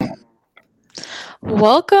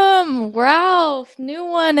Welcome, Ralph,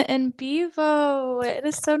 New1, and Bevo. It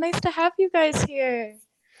is so nice to have you guys here.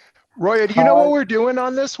 Roya, do you know what Hi. we're doing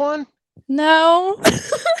on this one? No?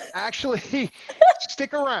 Actually,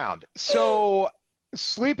 stick around. So,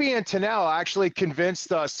 Sleepy and Tanel actually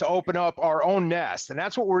convinced us to open up our own nest, and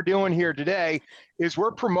that's what we're doing here today. Is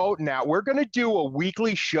we're promoting that. We're going to do a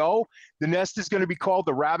weekly show. The nest is going to be called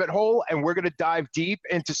The Rabbit Hole, and we're going to dive deep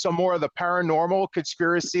into some more of the paranormal,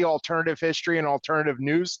 conspiracy, alternative history, and alternative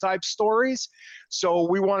news type stories. So,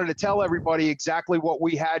 we wanted to tell everybody exactly what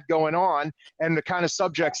we had going on and the kind of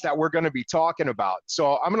subjects that we're going to be talking about.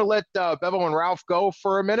 So I'm going to let Bevo and Ralph go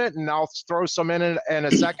for a minute, and I'll throw some in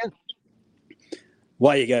a second.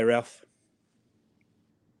 Way you go, Ralph.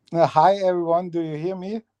 Hi, everyone. Do you hear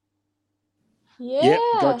me? Yeah. Yep,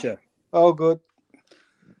 gotcha. Oh, good.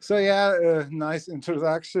 So, nice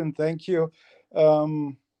introduction. Thank you.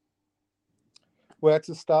 Where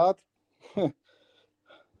to start?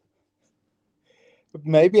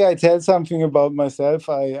 Maybe I tell something about myself.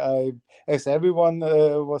 As everyone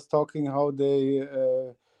was talking, how they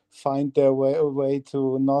find their way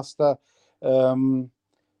to nostr.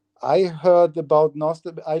 I heard about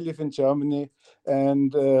nostr. I live in Germany,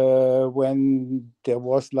 and when there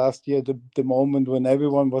was last year the moment when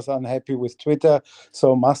everyone was unhappy with Twitter,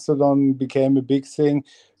 so Mastodon became a big thing.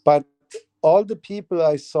 But all the people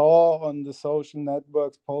I saw on the social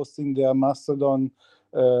networks posting their Mastodon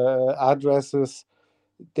addresses,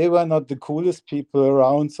 they were not the coolest people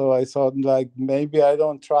around. So I thought, like, maybe I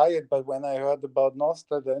don't try it. But when I heard about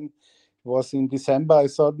nostr, then it was in December, I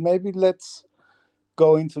thought maybe let's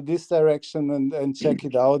go into this direction and check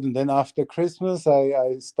it out. And then after Christmas,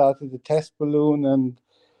 I started a test balloon and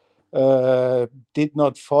did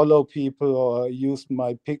not follow people or used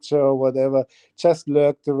my picture or whatever, just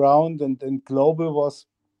lurked around. And global was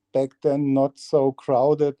back then not so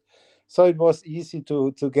crowded. So it was easy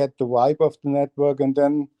to get the vibe of the network. And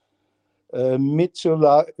then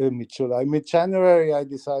mid-January, I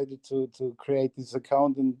decided to create this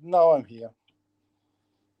account, and now I'm here.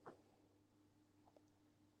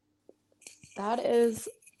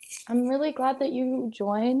 I'm really glad that you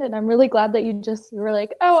joined, and I'm really glad that you were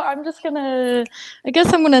like, oh, I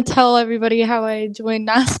guess I'm gonna tell everybody how I joined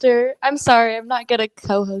nostr. I'm sorry, I'm not good at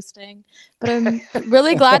co-hosting, but I'm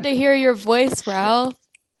really glad to hear your voice, Ralph.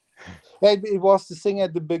 It was the thing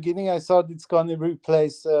at the beginning. I thought it's going to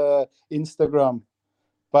replace Instagram.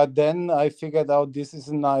 But then I figured out this is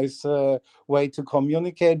a nice way to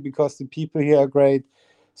communicate because the people here are great.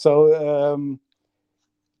 So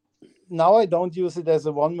now I don't use it as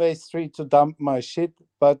a one-way street to dump my shit,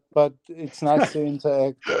 but it's nice to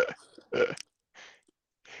interact.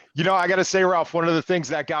 You know, I got to say, Ralph, one of the things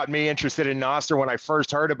that got me interested in Nostr when I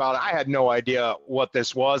first heard about it, I had no idea what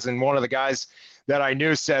this was. And one of the guys that I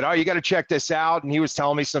knew said, oh, you got to check this out. And he was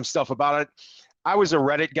telling me some stuff about it. I was a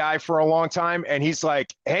Reddit guy for a long time. And he's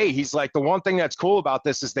like, hey, the one thing that's cool about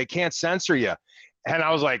this is they can't censor you. And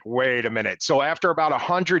I was like, wait a minute. So after about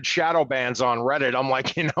 100 shadow bans on Reddit, I'm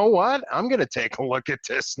like, you know what? I'm going to take a look at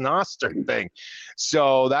this Nostr thing.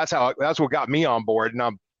 So that's what got me on board. And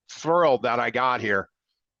I'm thrilled that I got here.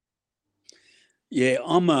 Yeah,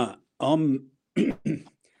 I'm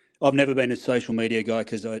I've never been a social media guy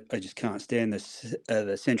because I just can't stand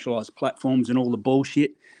the centralized platforms and all the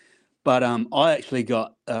bullshit. But I actually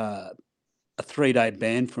got a 3-day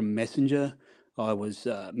ban from Messenger. I was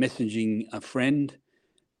messaging a friend,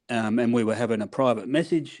 and we were having a private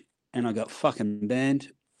message, and I got fucking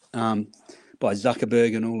banned by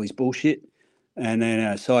Zuckerberg and all his bullshit. And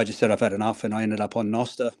then so I just said I've had enough, and I ended up on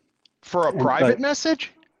nostr. For a private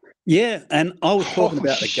message? Yeah, and I was talking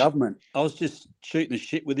about the government. I was just shooting the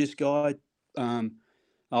shit with this guy. I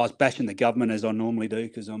was bashing the government as I normally do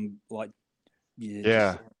because I'm like,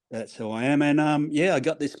 that's who I am. And I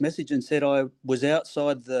got this message and said I was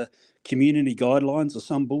outside the community guidelines or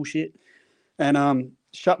some bullshit, and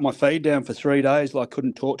shut my feed down for 3 days. Like,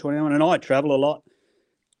 couldn't talk to anyone, and I travel a lot.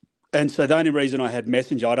 And so the only reason I had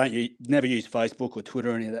Messenger, never use Facebook or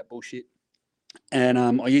Twitter or any of that bullshit. And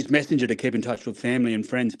I use Messenger to keep in touch with family and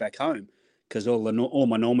friends back home because all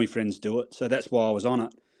my normie friends do it. So that's why I was on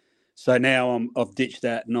it. So now I've ditched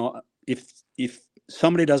that. And if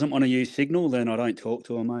somebody doesn't want to use Signal, then I don't talk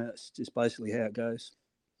to them, mate. That's just basically how it goes.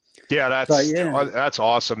 Yeah, that's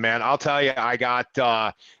awesome, man. I'll tell you, I got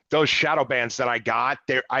those shadow bans that I got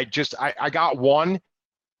there. I got one,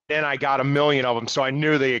 then I got a million of them. So I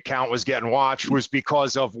knew the account was getting watched was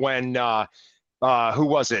because of when who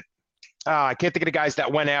was it? I can't think of the guys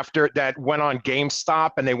that went on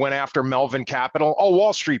GameStop and they went after Melvin Capital. Oh,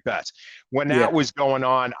 Wall Street Bets. When that was going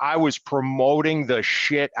on, I was promoting the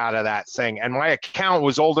shit out of that thing. And my account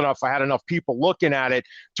was old enough. I had enough people looking at it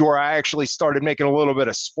to where I actually started making a little bit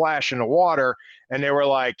of splash in the water. And they were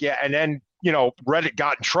like, yeah. And then, Reddit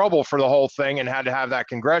got in trouble for the whole thing and had to have that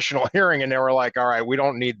congressional hearing. And they were like, all right, we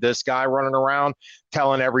don't need this guy running around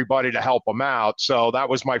telling everybody to help him out. So that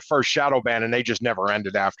was my first shadow ban, and they just never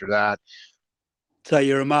ended after that. So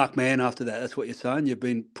you're a marked man after that. That's what you're saying. You've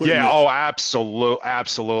been putting. Yeah. Oh,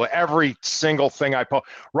 absolutely. Every single thing I post.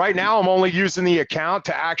 Right now, I'm only using the account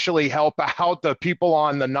to actually help out the people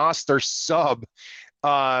on the nostr sub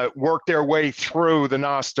work their way through the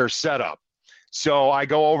nostr setup. So I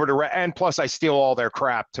go over to, and plus I steal all their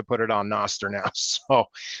crap to put it on nostr now. So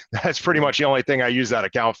that's pretty much the only thing I use that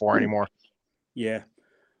account for anymore. Yeah.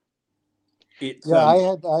 I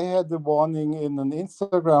had the warning in an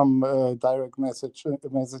Instagram direct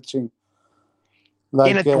messaging.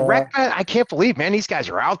 Like, in a direct, I can't believe, man, these guys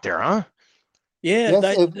are out there, huh? Yeah,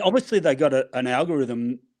 yes, obviously they got an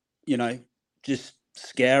algorithm, just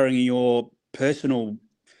scouring your personal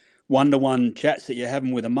one-to-one chats that you're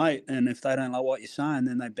having with a mate, and if they don't like what you're saying,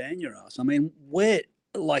 then they ban your ass. I mean,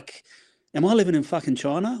 am I living in fucking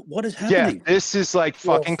China? What is happening? Yeah, this is like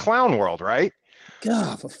fucking clown world, right?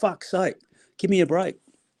 God, for fuck's sake, give me a break.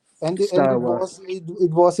 And it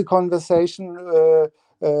was a conversation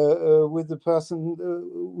with the person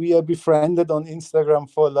we are befriended on Instagram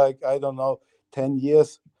for like, I don't know, 10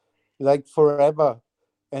 years, like forever.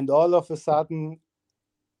 And all of a sudden,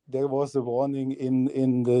 there was a warning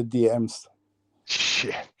in the DMs.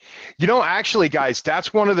 Shit. Actually, guys,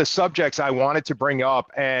 that's one of the subjects I wanted to bring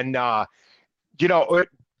up. And,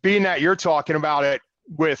 being that you're talking about it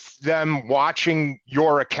with them watching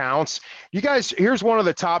your accounts, you guys, here's one of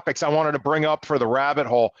the topics I wanted to bring up for the rabbit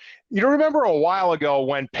hole. You remember a while ago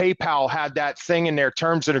when PayPal had that thing in their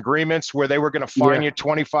terms and agreements where they were going to fine you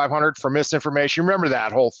 $2,500 for misinformation? Remember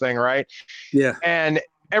that whole thing, right? Yeah. And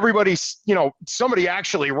everybody's, somebody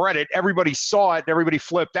actually read it, everybody saw it, everybody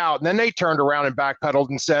flipped out, and then they turned around and backpedaled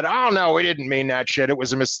and said, oh no, we didn't mean that shit, it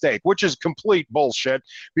was a mistake, which is complete bullshit,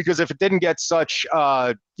 because if it didn't get such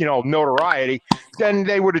notoriety, then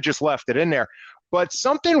they would have just left it in there. But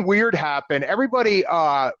something weird happened. Everybody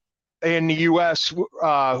in the US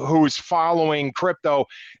who's following crypto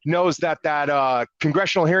knows that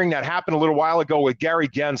congressional hearing that happened a little while ago with Gary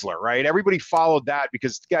Gensler, right? Everybody followed that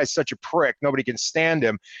because the guy's such a prick. Nobody can stand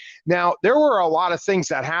him. Now, there were a lot of things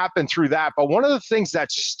that happened through that, but one of the things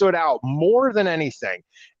that stood out more than anything,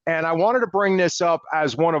 and I wanted to bring this up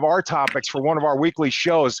as one of our topics for one of our weekly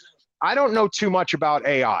shows. I don't know too much about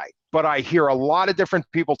AI, but I hear a lot of different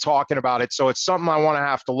people talking about it, so it's something I want to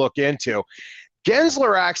have to look into.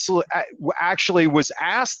 Gensler actually was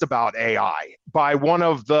asked about AI by one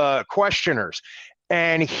of the questioners,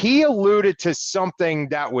 and he alluded to something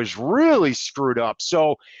that was really screwed up.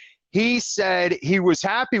 So he said he was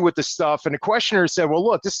happy with the stuff, and the questioner said, well,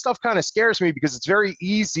 look, this stuff kind of scares me because it's very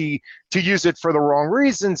easy to use it for the wrong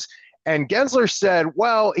reasons. And Gensler said,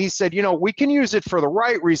 well, he said, we can use it for the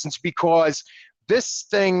right reasons because this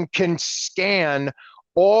thing can scan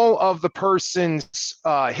all of the person's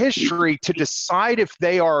history to decide if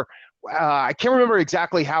they are, I can't remember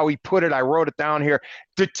exactly how he put it, I wrote it down here,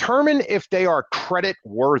 determine if they are credit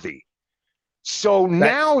worthy. So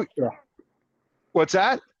now, what's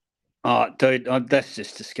that? Oh, dude, that's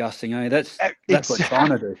just disgusting, eh? That's what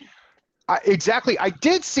China do. Exactly. I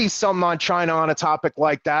did see something on China on a topic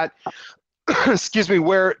like that. Excuse me,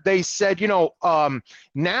 where they said,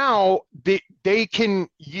 now they can,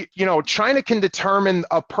 China can determine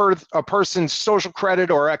a person's social credit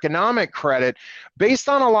or economic credit based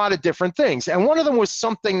on a lot of different things. And one of them was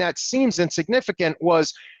something that seems insignificant,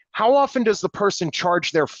 was how often does the person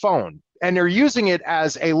charge their phone? And they're using it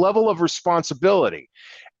as a level of responsibility.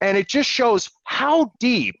 And it just shows how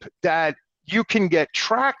deep that you can get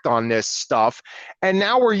tracked on this stuff. And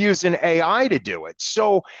now we're using AI to do it.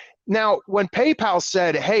 So now, when PayPal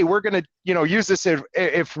said, hey, we're going to use this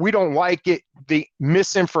if we don't like it, the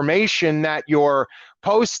misinformation that you're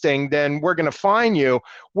posting, then we're going to fine you.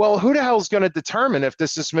 Well, who the hell is going to determine if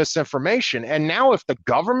this is misinformation? And now if the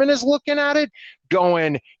government is looking at it,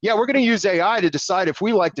 going, yeah, we're going to use AI to decide if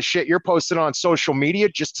we like the shit you're posting on social media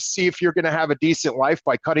just to see if you're going to have a decent life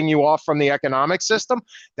by cutting you off from the economic system,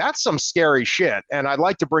 that's some scary shit. And I'd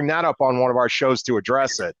like to bring that up on one of our shows to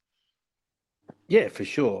address it. Yeah, for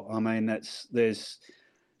sure. I mean, there's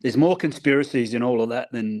more conspiracies in all of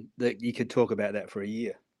that than that. You could talk about that for a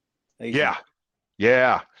year. Easy.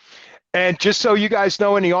 Yeah. And just so you guys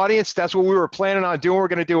know in the audience, that's what we were planning on doing. We're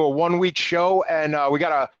going to do a 1 week show, and we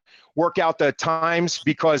got a work out the times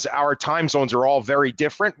because our time zones are all very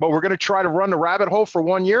different, but we're going to try to run the rabbit hole for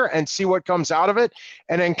 1 year and see what comes out of it,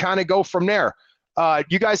 and then kind of go from there.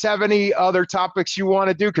 You guys have any other topics you want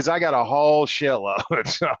to do? Because I got a whole shitload,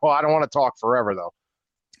 so I don't want to talk forever, though.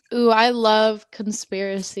 Ooh, I love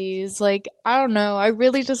conspiracies. Like, I don't know. I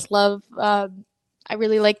really just love, I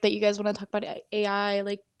really like that you guys want to talk about AI.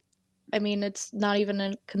 Like, I mean, it's not even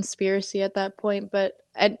a conspiracy at that point, but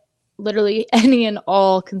literally any and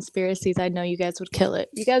all conspiracies, I know you guys would kill it.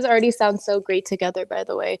 You guys already sound so great together, by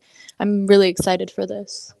the way. I'm really excited for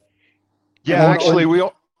this. Yeah, actually,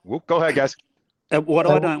 go ahead, guys. What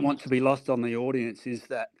I don't want to be lost on the audience is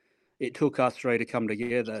that it took us three to come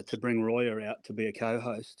together to bring Roya out to be a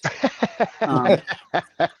co-host.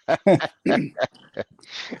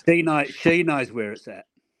 She knows where it's at.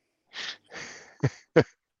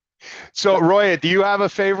 So, Roya, do you have a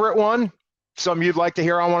favorite one? Something you'd like to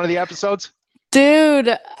hear on one of the episodes? Dude,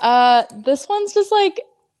 this one's just like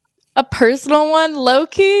a personal one,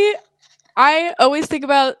 low-key. I always think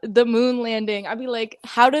about the moon landing. I'd be like,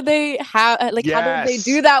 how did they how did they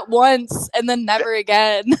do that once and then never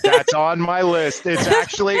again? That's on my list. It's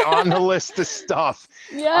actually on the list of stuff.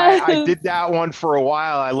 Yeah, I did that one for a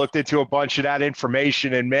while. I looked into a bunch of that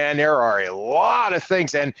information, and man, there are a lot of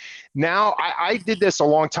things. And now I did this a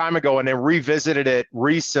long time ago and then revisited it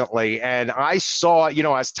recently, and I saw,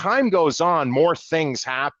 as time goes on, more things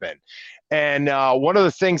happen. And one of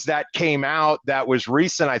the things that came out that was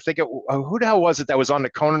recent, I think who the hell was it that was on the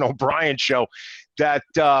Conan O'Brien show, that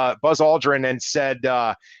Buzz Aldrin and said,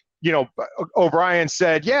 O'Brien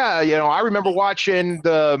said, yeah, I remember watching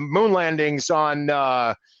the moon landings on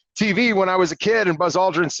TV when I was a kid. And Buzz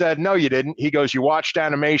Aldrin said, no, you didn't. He goes, you watched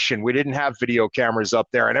animation. We didn't have video cameras up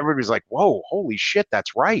there. And everybody's like, whoa, holy shit,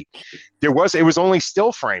 that's right. It was only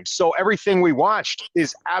still frames. So everything we watched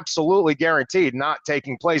is absolutely guaranteed not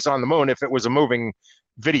taking place on the moon if it was a moving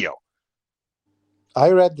video.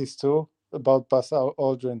 I read this too about Buzz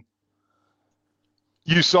Aldrin.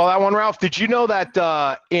 You saw that one, Ralph? Did you know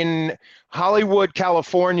that in Hollywood,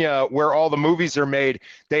 California, where all the movies are made,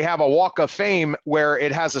 they have a Walk of Fame where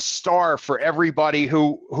it has a star for everybody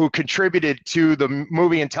who contributed to the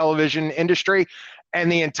movie and television industry?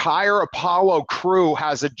 And the entire Apollo crew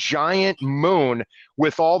has a giant moon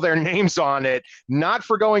with all their names on it, not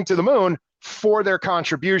for going to the moon, for their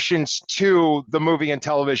contributions to the movie and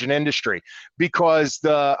television industry. Because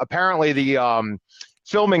apparently the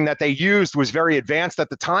filming that they used was very advanced at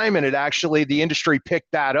the time, and the industry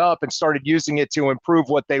picked that up and started using it to improve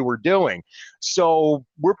what they were doing. So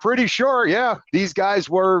we're pretty sure, yeah, these guys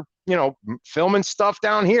were, filming stuff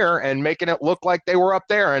down here and making it look like they were up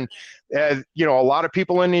there. And, a lot of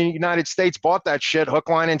people in the United States bought that shit hook,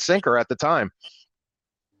 line, and sinker at the time.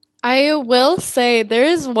 I will say there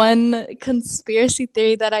is one conspiracy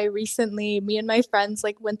theory that me and my friends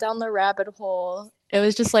went down the rabbit hole. It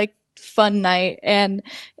was just fun night, and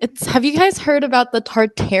have you guys heard about the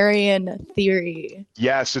Tartarian theory?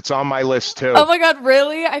 Yes, it's on my list too. Oh my god,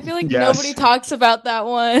 really? I feel like nobody talks about that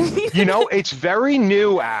one. It's very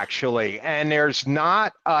new actually, and there's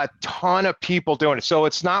not a ton of people doing it. So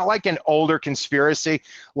it's not like an older conspiracy.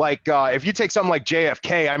 Like if you take something like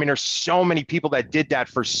JFK, I mean, there's so many people that did that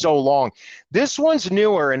for so long. This one's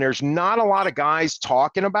newer, and there's not a lot of guys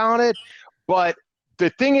talking about it, but the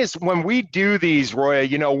thing is, when we do these, Roya,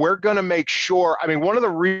 we're going to make sure. I mean, one of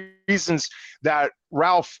the reasons that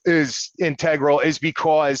Ralf is integral is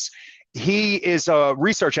because he is a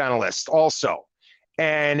research analyst also.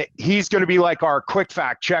 And he's going to be like our quick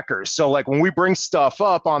fact checker. So like when we bring stuff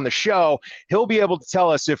up on the show, he'll be able to tell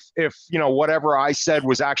us if whatever I said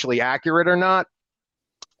was actually accurate or not.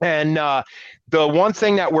 And the one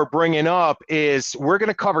thing that we're bringing up is we're going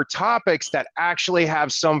to cover topics that actually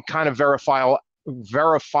have some kind of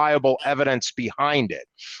verifiable evidence behind it.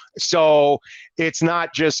 So it's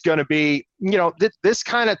not just going to be, this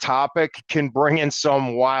kind of topic can bring in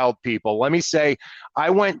some wild people. Let me say, I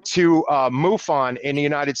went to MUFON in the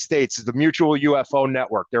United States, the Mutual UFO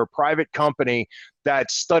Network. They're a private company that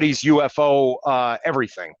studies UFO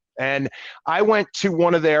everything. And I went to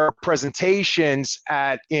one of their presentations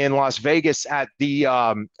in Las Vegas at the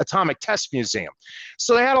Atomic Test Museum.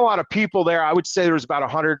 So they had a lot of people there. I would say there was about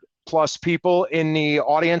 100 plus people in the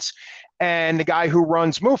audience, and the guy who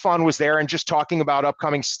runs MUFON was there and just talking about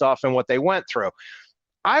upcoming stuff and what they went through.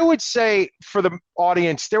 I would say for the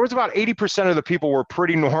audience, there was about 80% of the people were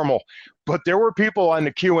pretty normal, but there were people on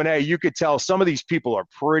the Q&A, you could tell some of these people are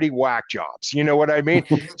pretty whack jobs. You know what I mean?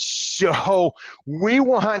 So we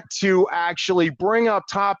want to actually bring up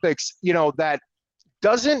topics, that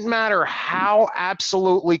doesn't matter how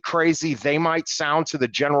absolutely crazy they might sound to the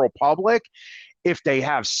general public. if they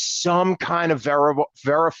have some kind of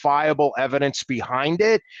verifiable evidence behind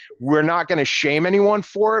it. We're not going to shame anyone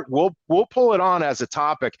for it. We'll pull it on as a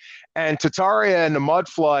topic. And Tataria and the Mud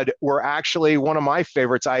Flood were actually one of my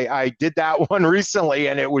favorites. I did that one recently,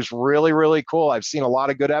 and it was really, really cool. I've seen a lot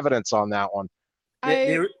of good evidence on that one.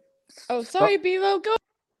 Oh, sorry, Bevo, go.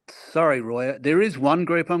 Sorry, Roya. There is one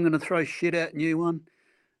group I'm going to throw shit at, new one,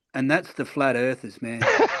 and that's the flat earthers, man.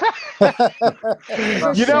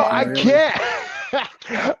 You know, I can't.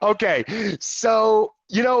 Okay, so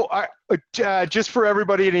you know, just for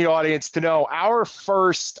everybody in the audience to know, our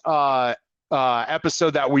first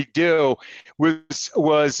episode that we do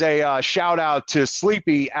was a shout out to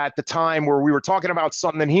Sleepy at the time, where we were talking about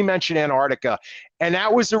something and he mentioned Antarctica, and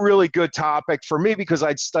that was a really good topic for me because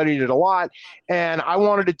I'd studied it a lot, and I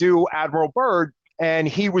wanted to do Admiral Byrd, and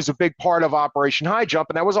he was a big part of Operation High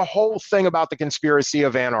Jump, and that was a whole thing about the conspiracy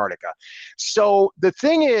of Antarctica. So the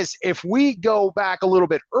thing is, if we go back a little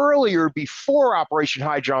bit earlier, before Operation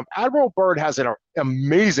High Jump, Admiral Byrd has an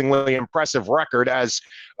amazingly impressive record as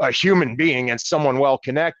a human being and someone well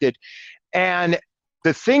connected. And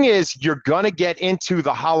the thing is, you're going to get into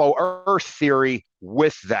the hollow earth theory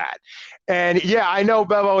with that. And yeah, I know,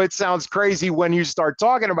 Bevo, it sounds crazy when you start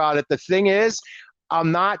talking about it. The thing is,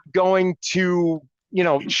 I'm not going to, you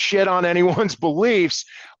know, shit on anyone's beliefs,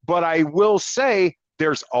 but I will say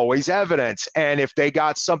there's always evidence. And if they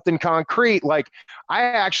got something concrete, like I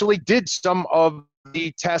actually did some of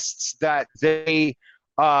the tests that they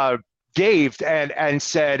gave and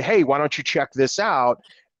said, hey, why don't you check this out?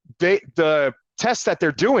 The tests that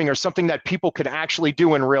they're doing are something that people could actually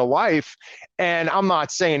do in real life. And I'm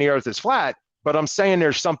not saying the earth is flat, but I'm saying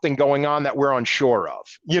there's something going on that we're unsure of.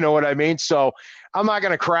 You know what I mean? So I'm not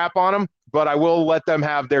going to crap on them, but I will let them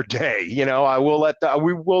have their day. You know, I will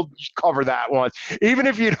we will cover that one. Even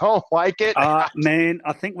if you don't like it. Man,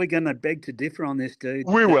 I think we're going to beg to differ on this, dude.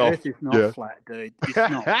 We will. The earth is not flat, dude. It's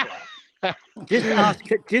not flat.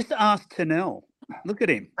 Just ask Tennell. Look at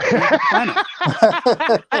him.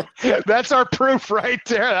 That's our proof right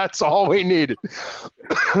there. That's all we needed.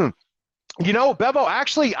 You know, Bevo,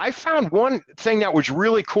 actually, I found one thing that was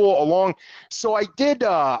really cool along. So I did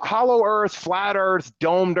hollow earth, flat earth,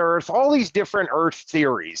 domed earth, all these different earth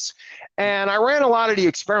theories. And I ran a lot of the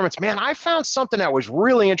experiments. Man, I found something that was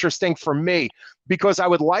really interesting for me, because I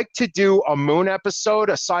would like to do a moon episode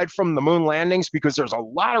aside from the moon landings, because there's a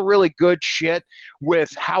lot of really good shit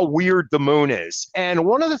with how weird the moon is. And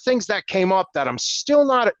one of the things that came up that I'm still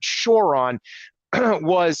not sure on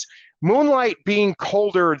was moonlight being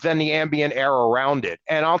colder than the ambient air around it.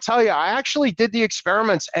 And I'll tell you, I actually did the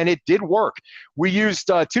experiments and it did work. We used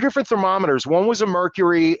two different thermometers. One was a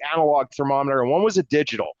mercury analog thermometer and one was a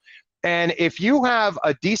digital. And if you have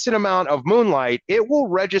a decent amount of moonlight, it will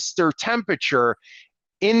register temperature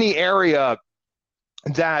in the area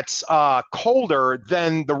that's colder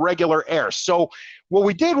than the regular air. So what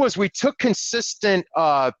we did was we took consistent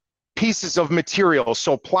pieces of material,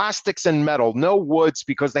 so plastics and metal, no woods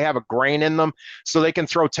because they have a grain in them, so they can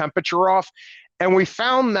throw temperature off. And we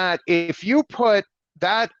found that if you put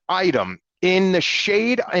that item in the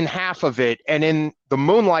shade in half of it and in the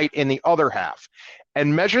moonlight in the other half,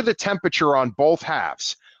 and measure the temperature on both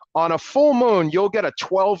halves, on a full moon, you'll get a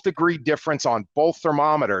 12-degree difference on both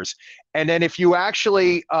thermometers. And then if you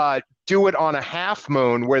actually do it on a half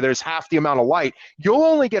moon where there's half the amount of light, you'll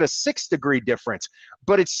only get a 6-degree difference.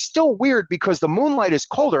 But it's still weird because the moonlight is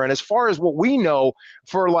colder. And as far as what we know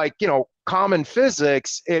for, like, you know, common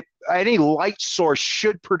physics, any light source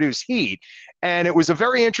should produce heat. And it was a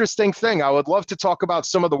very interesting thing. I would love to talk about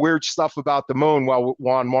some of the weird stuff about the moon while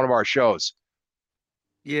on one of our shows.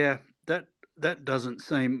 Yeah, that doesn't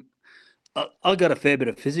seem. I got a fair bit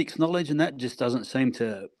of physics knowledge, and that just doesn't seem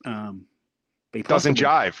to be possible. Doesn't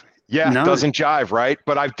jive. Yeah, no. Doesn't jive, right?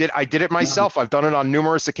 But I did it myself. No. I've done it on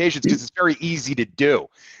numerous occasions because it's very easy to do.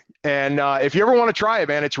 And if you ever want to try it,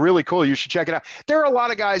 man, it's really cool. You should check it out. There are a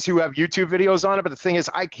lot of guys who have YouTube videos on it, but the thing is,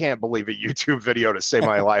 I can't believe a YouTube video to save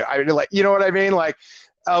my life. I mean, like, you know what I mean? Like,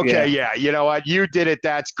 okay, yeah, you know what? You did it.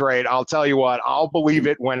 That's great. I'll tell you what, I'll believe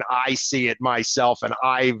it when I see it myself, and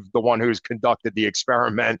I'm the one who's conducted the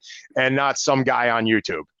experiment and not some guy on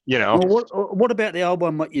YouTube, you know? Well, what about the old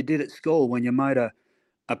one, what you did at school when you made a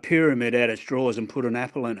pyramid out of straws and put an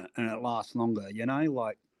apple in it and it lasts longer, you know?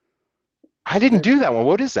 Like, I didn't do that one.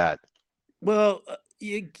 What is that? Well,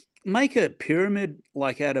 you make a pyramid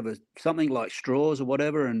like out of something like straws or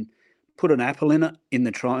whatever and put an apple in it in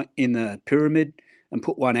the pyramid, and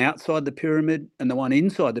put one outside the pyramid, and the one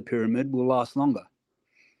inside the pyramid will last longer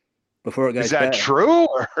before it goes bad. Is that true?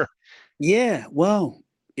 Or? Yeah, well,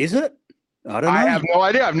 is it? I don't know. I have no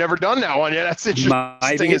idea. I've never done that one yet. That's interesting.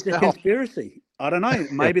 Maybe it's a conspiracy. I don't know.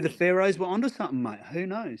 Maybe the pharaohs were onto something, mate. Who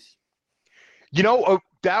knows? You know,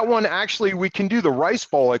 that one actually, we can do the rice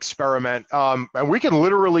bowl experiment, and we can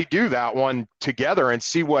literally do that one together and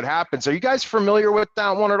see what happens. Are you guys familiar with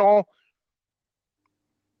that one at all?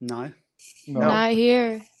 No. Not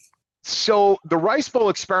here. So the rice bowl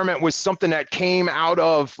experiment was something that came out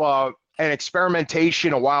of an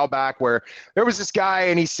experimentation a while back, where there was this guy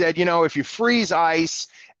and he said, you know, if you freeze ice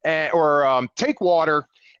or take water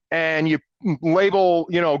and you label,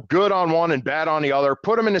 you know, good on one and bad on the other,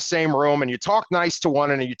 put them in the same room, and you talk nice to one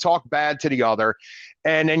and you talk bad to the other,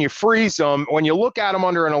 and then you freeze them. When you look at them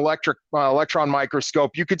under an electron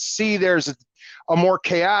microscope, you could see there's a more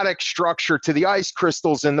chaotic structure to the ice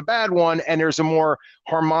crystals in the bad one, and there's a more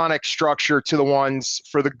harmonic structure to the ones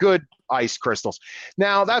for the good ice crystals.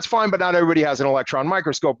 Now, that's fine, but not everybody has an electron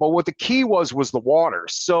microscope. But what the key was the water.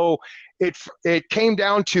 So it came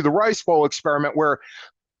down to the rice bowl experiment where,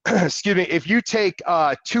 excuse me, if you take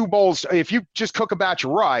 2 bowls, if you just cook a batch of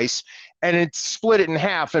rice and then split it in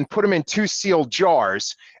half and put them in 2 sealed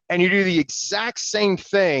jars, and you do the exact same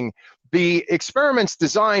thing, the experiment's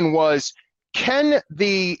design was, can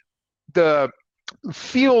the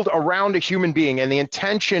field around a human being and the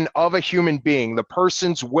intention of a human being, the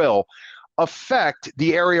person's will, affect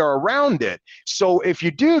the area around it? So if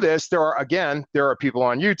you do this, there are people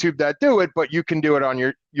on YouTube that do it, but you can do it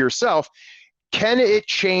on yourself. Can it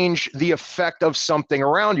change the effect of something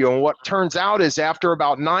around you? And what turns out is, after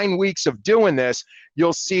about 9 weeks of doing this,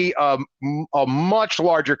 you'll see a much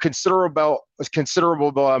larger, considerable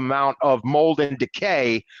amount of mold and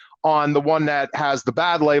decay on the one that has the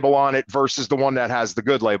bad label on it versus the one that has the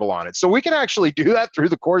good label on it. So we can actually do that through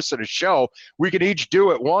the course of the show. We can each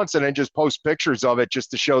do it once and then just post pictures of it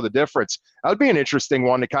just to show the difference. That would be an interesting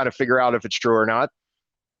one to kind of figure out if it's true or not.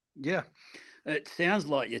 Yeah. It sounds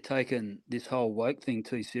like you're taking this whole woke thing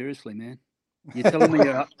too seriously, man. You're telling me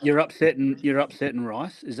you're upsetting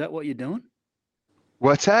rice? Is that what you're doing?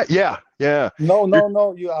 What's that? Yeah.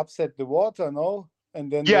 No. You upset the water, no? And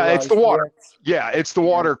then it's the water. reacts. Yeah, it's the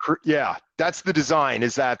water. Yeah, that's the design.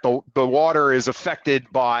 Is that the water is affected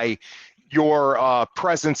by your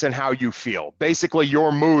presence and how you feel. Basically,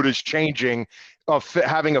 your mood is changing,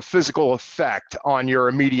 having a physical effect on your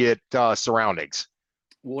immediate surroundings.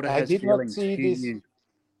 Water I has did not feelings. see this.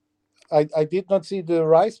 I did not see the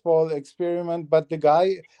rice ball experiment, but the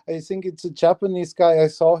guy, I think it's a Japanese guy, I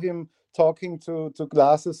saw him talking to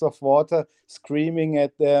glasses of water, screaming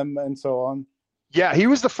at them and so on. Yeah, he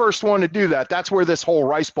was the first one to do that. That's where this whole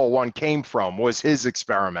rice bowl one came from, was his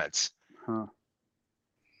experiments. Huh.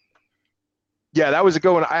 Yeah, that was a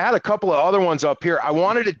good one. I had a couple of other ones up here. I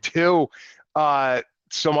wanted to do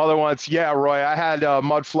some other ones. Yeah, Roy, I had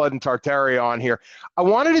Mud Flood and Tartaria on here. I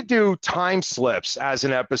wanted to do time slips as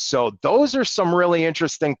an episode. Those are some really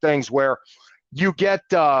interesting things where you get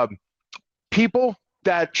people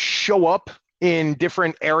that show up in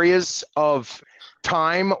different areas of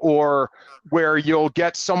time, or where you'll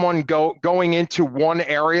get someone going into one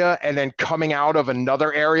area and then coming out of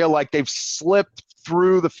another area, like they've slipped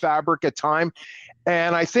through the fabric of time.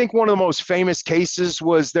 And I think one of the most famous cases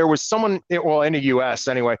was, there was someone, well, in the US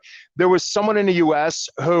anyway, there was someone in the US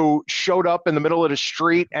who showed up in the middle of the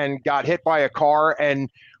street and got hit by a car. And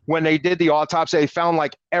when they did the autopsy, they found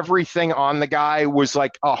like everything on the guy was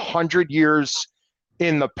like 100 years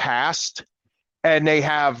in the past. And they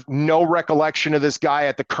have no recollection of this guy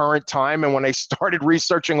at the current time. And when they started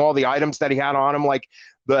researching all the items that he had on him, like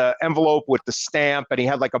the envelope with the stamp, and he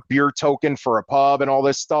had like a beer token for a pub and all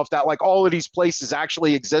this stuff, that like all of these places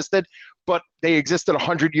actually existed, but they existed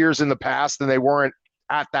 100 years in the past and they weren't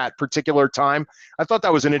at that particular time. I thought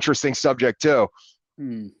that was an interesting subject too.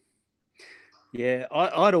 Yeah,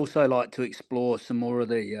 I'd also like to explore some more of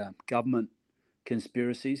the government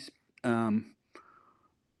conspiracies.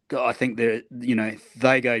 I think they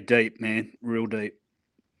go deep, man, real deep.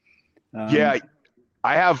 Yeah,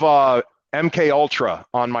 I have MK Ultra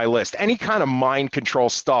on my list. Any kind of mind control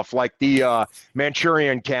stuff, like the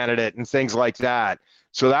Manchurian Candidate and things like that.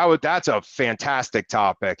 So that's a fantastic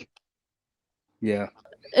topic. Yeah.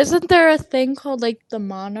 Isn't there a thing called like the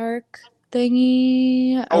Monarch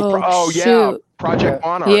thingy? Yeah, Project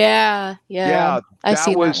Monarch. Yeah. I've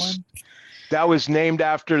seen that one. That was named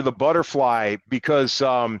after the butterfly, because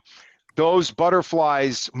those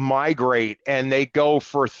butterflies migrate and they go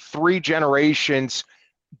for 3 generations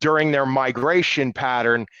during their migration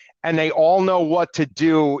pattern, and they all know what to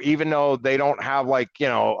do, even though they don't have like,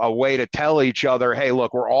 a way to tell each other, hey,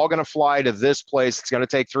 look, we're all going to fly to this place. It's going to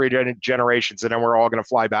take 3 generations and then we're all going to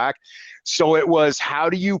fly back. So it was, how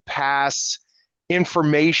do you pass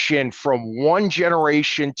information from one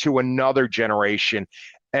generation to another generation?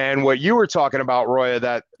 And what you were talking about, Roya,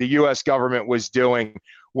 that the US government was doing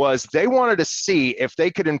was they wanted to see if they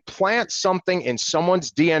could implant something in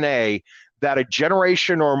someone's DNA that a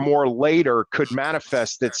generation or more later could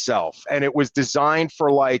manifest itself. And it was designed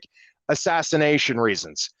for like assassination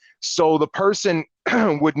reasons. So the person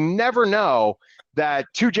would never know that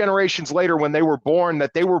 2 generations later, when they were born,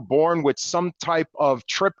 that they were born with some type of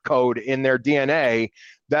trip code in their DNA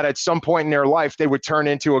that at some point in their life they would turn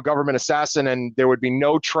into a government assassin, and there would be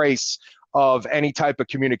no trace of any type of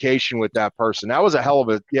communication with that person. That was a hell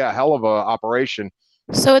of a operation.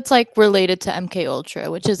 So it's like related to MK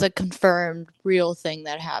Ultra, which is a confirmed real thing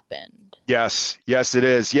that happened. Yes, it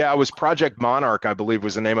is. Yeah, it was Project Monarch, I believe,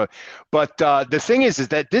 was the name of it. But the thing is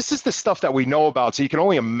that this is the stuff that we know about. So you can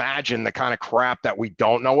only imagine the kind of crap that we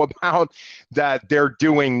don't know about that they're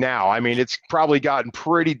doing now. I mean, it's probably gotten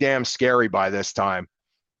pretty damn scary by this time.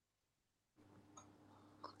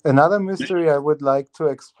 Another mystery I would like to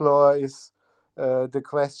explore is the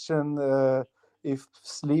question if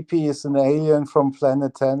Sleepy is an alien from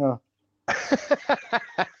planet Tanner.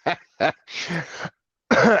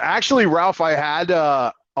 Actually, Ralph, I had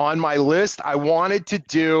on my list, I wanted to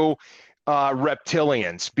do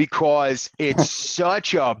reptilians because it's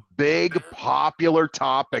such a big, popular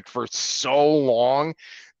topic for so long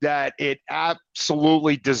that it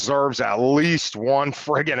absolutely deserves at least one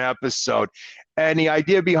friggin' episode. And the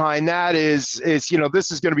idea behind that is this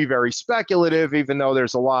is going to be very speculative, even though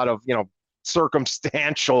there's a lot of,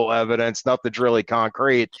 circumstantial evidence, nothing's really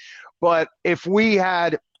concrete. But if we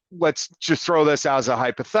had, let's just throw this as a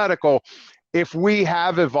hypothetical, if we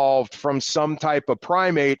have evolved from some type of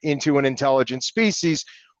primate into an intelligent species,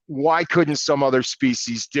 why couldn't some other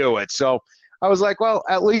species do it? So I was like, well,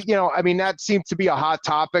 at least, that seemed to be a hot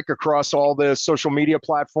topic across all the social media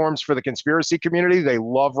platforms for the conspiracy community. They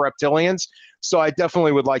love reptilians. So I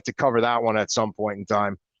definitely would like to cover that one at some point in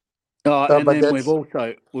time. And then we've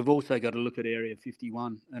also got to look at Area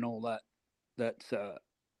 51 and all that. That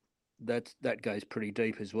goes pretty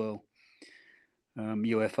deep as well.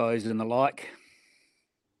 UFOs and the like.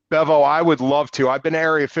 Bevo, I would love to. I've been to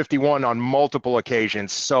Area 51 on multiple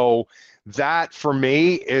occasions. So that for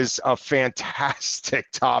me is a fantastic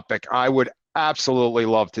topic. I would absolutely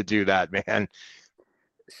love to do that, man.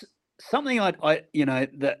 Something I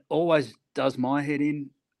that always does my head in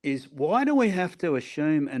is, why do we have to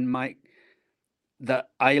assume and make the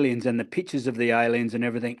aliens and the pictures of the aliens and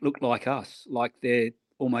everything look like us, like they're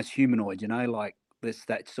almost humanoid, like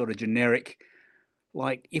that sort of generic.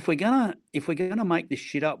 Like, if we're gonna make this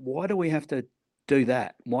shit up, why do we have to do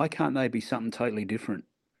that? Why can't they be something totally different,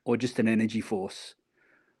 or just an energy force?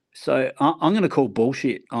 So I'm going to call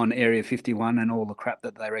bullshit on Area 51 and all the crap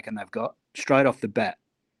that they reckon they've got straight off the bat.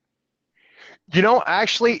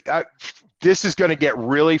 Actually, this is going to get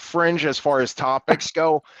really fringe as far as topics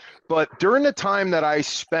go. But during the time that I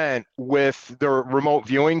spent with the remote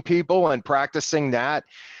viewing people and practicing that's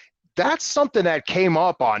something that came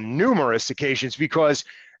up on numerous occasions, because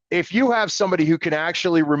if you have somebody who can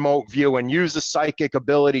actually remote view and use the psychic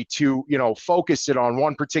ability to, focus it on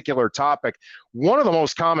one particular topic, one of the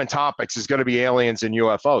most common topics is going to be aliens and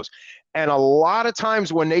UFOs. And a lot of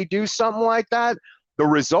times when they do something like that, the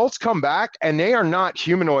results come back and they are not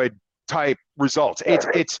humanoid type results.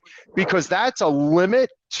 It's because that's a limit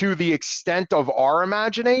to the extent of our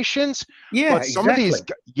imaginations. Yeah, but some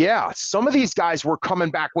of these guys were coming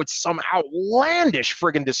back with some outlandish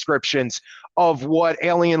friggin' descriptions of what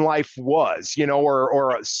alien life was,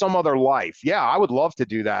 or some other life. Yeah, I would love to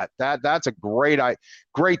do that. That's a great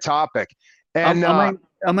topic. And I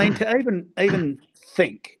mean, to even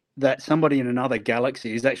think that somebody in another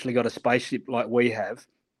galaxy has actually got a spaceship like we have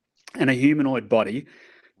and a humanoid body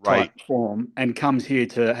type form and comes here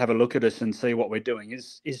to have a look at us and see what we're doing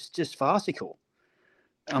is just farcical.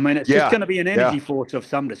 I mean, it's just going to be an energy force of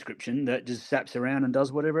some description that just zaps around and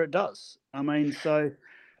does whatever it does. I mean, so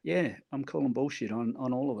yeah, I'm calling bullshit on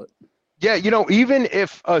all of it. Yeah, even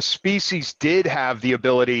if a species did have the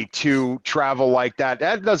ability to travel like that,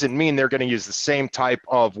 that doesn't mean they're going to use the same type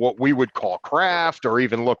of what we would call craft or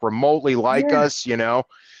even look remotely like us, Yeah.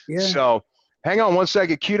 So hang on one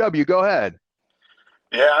second. QW, go ahead.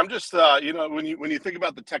 Yeah, I'm just when you think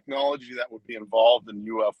about the technology that would be involved in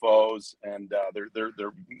UFOs, and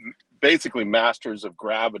they're basically masters of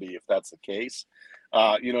gravity, if that's the case.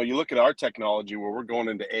 You look at our technology where we're going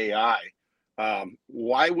into AI.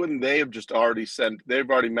 Why wouldn't they have just already they've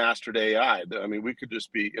already mastered AI? I mean, we could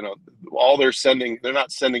just be, all they're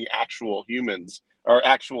not sending actual humans or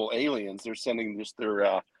actual aliens. They're sending just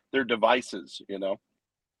their devices,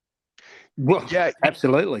 Well, yeah,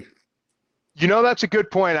 absolutely. That's a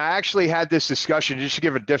good point. I actually had this discussion just to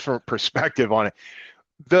give a different perspective on it.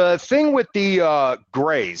 The thing with the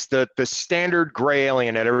grays, the standard gray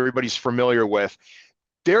alien that everybody's familiar with,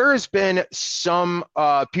 there has been some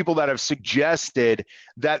people that have suggested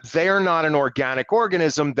that they are not an organic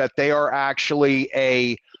organism, that they are actually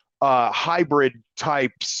a hybrid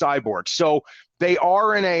type cyborg. So they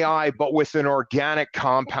are an AI, but with an organic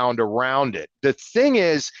compound around it. The thing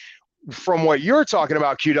is, from what you're talking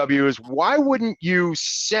about, QW, is why wouldn't you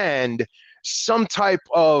send some type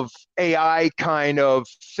of AI kind of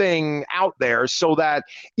thing out there so that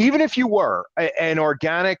even if you were an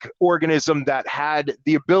organic organism that had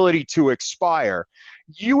the ability to expire,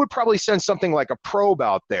 you would probably send something like a probe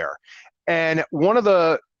out there. And one of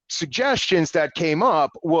the suggestions that came up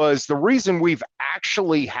was the reason we've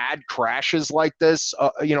actually had crashes like this,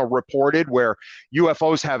 reported where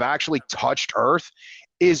UFOs have actually touched Earth,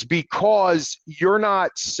 is because you're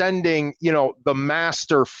not sending, the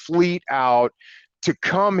master fleet out to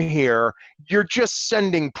come here. You're just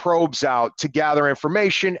sending probes out to gather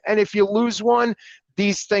information. And if you lose one,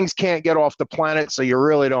 these things can't get off the planet, so you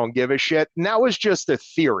really don't give a shit. And that was just a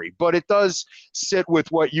theory, but it does sit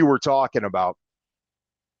with what you were talking about.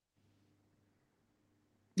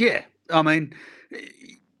 Yeah, I mean,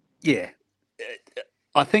 yeah.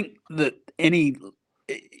 I think that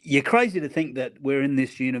you're crazy to think that we're in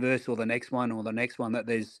this universe or the next one, that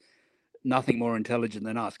there's nothing more intelligent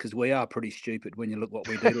than us, because we are pretty stupid when you look what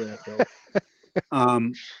we do to ourselves.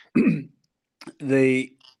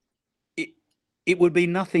 It would be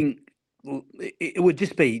nothing. It would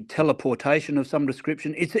just be teleportation of some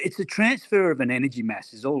description. It's a transfer of an energy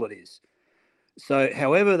mass is all it is. So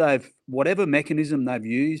whatever mechanism they've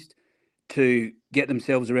used to get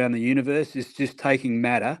themselves around the universe is just taking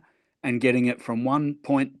matter and getting it from one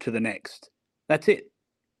point to the next. That's it.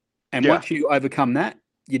 And once you overcome that,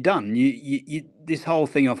 you're done. You this whole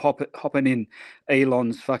thing of hopping in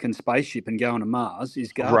Elon's fucking spaceship and going to Mars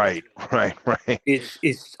is garbage. Right.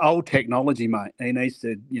 It's old technology, mate. He needs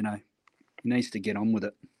to get on with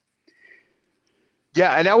it.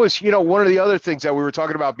 Yeah, and that was, one of the other things that we were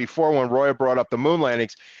talking about before when Roya brought up the moon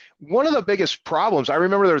landings. One of the biggest problems, I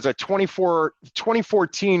remember there was a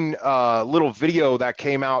 2014 little video that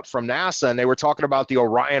came out from NASA, and they were talking about the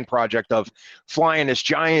Orion project of flying this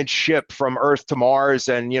giant ship from Earth to Mars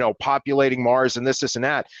and, populating Mars and this and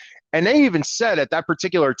that. And they even said at that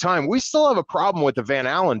particular time, we still have a problem with the Van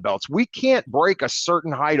Allen belts. We can't break a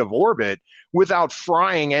certain height of orbit without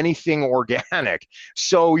frying anything organic.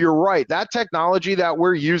 So you're right. That technology that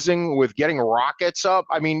we're using with getting rockets up,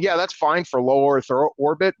 I mean, yeah, that's fine for low Earth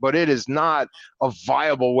orbit, but it is not a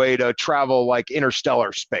viable way to travel like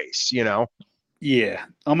interstellar space, Yeah.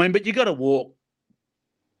 I mean, but you got to walk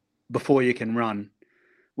before you can run.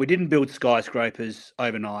 We didn't build skyscrapers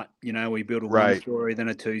overnight. We built a one-story, then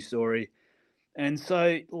a two-story. And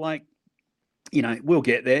so, we'll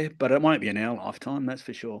get there, but it won't be in our lifetime, that's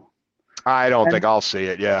for sure. I don't think I'll see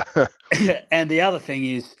it, yeah. And the other thing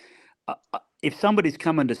is, if somebody's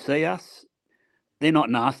coming to see us, they're not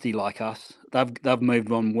nasty like us. They've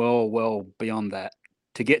moved on well beyond that.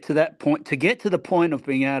 To get to that point, to get to the point of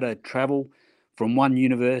being able to travel from one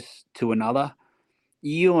universe to another,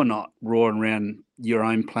 you're not roaring around your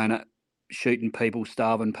own planet, shooting people,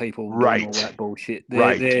 starving people, doing all that bullshit.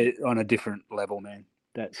 They're on a different level, man.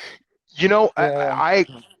 That's I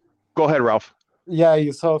go ahead, Ralph. Yeah,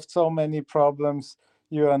 you solved so many problems.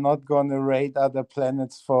 You are not going to raid other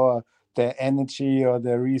planets for their energy or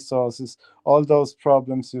their resources. All those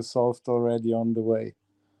problems you solved already on the way.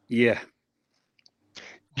 Yeah.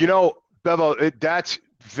 Bevo, that's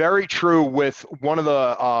very true with one of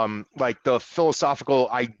the the philosophical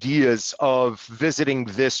ideas of visiting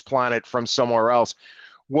this planet from somewhere else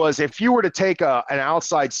was if you were to take an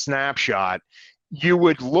outside snapshot, you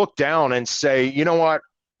would look down and say, you know what,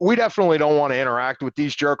 we definitely don't want to interact with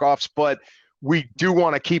these jerk-offs, but we do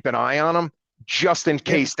want to keep an eye on them just in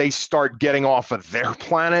case they start getting off of their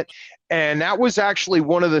planet. And that was actually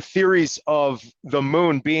one of the theories of the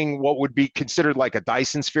moon being what would be considered like a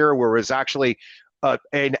Dyson sphere, where it was actually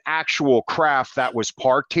an actual craft that was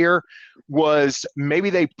parked here. Was maybe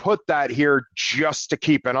they put that here just to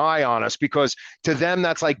keep an eye on us, because to them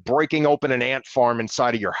that's like breaking open an ant farm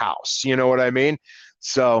inside of your house. You know what I mean?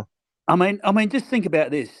 So I mean, just think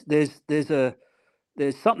about this. There's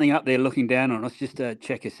something up there looking down on us just to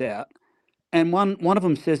check us out. And one of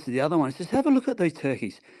them says to the other one, says, "Have a look at these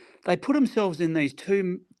turkeys. They put themselves in these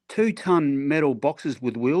two-ton metal boxes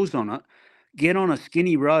with wheels on it, get on a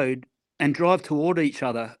skinny road and drive toward each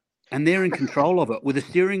other, and they're in control of it with a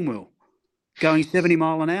steering wheel, going 70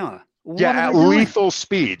 mile an hour. At lethal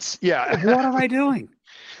speeds. Yeah. What are they doing?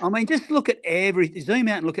 I mean, just zoom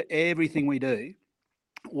out and look at everything we do.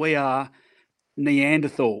 We are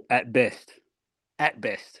Neanderthal at best. At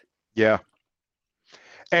best. Yeah.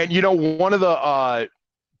 And one of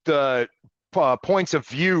the points of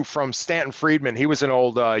view from Stanton Friedman, he was an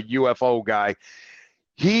old UFO guy.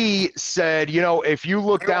 He said, if you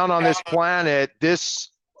look down on this planet, this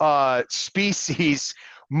species'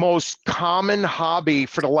 most common hobby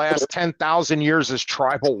for the last 10,000 years is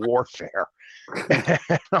tribal warfare. And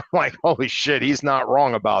I'm like, holy shit, he's not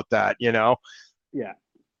wrong about that, Yeah.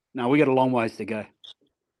 No, we got a long ways to go.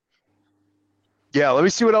 Yeah, let me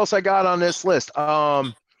see what else I got on this list.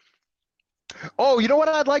 Oh, you know what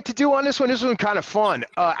I'd like to do on this one? This one kind of fun.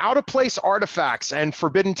 Out of place artifacts and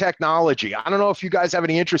forbidden technology. I don't know if you guys have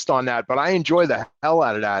any interest on that, but I enjoy the hell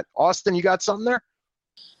out of that. Austin, you got something there?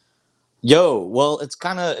 Well, it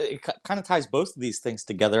kind of ties both of these things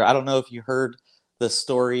together. I don't know if you heard the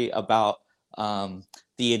story about the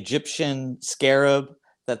Egyptian scarab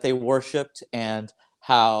that they worshipped, and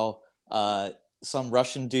how some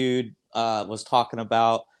Russian dude was talking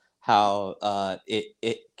about how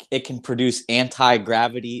it can produce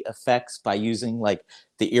anti-gravity effects by using like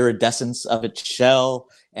the iridescence of its shell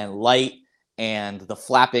and light and the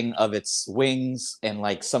flapping of its wings and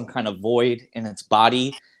like some kind of void in its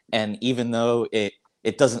body. And even though it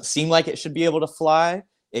doesn't seem like it should be able to fly,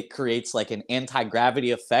 it creates like an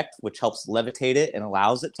anti-gravity effect, which helps levitate it and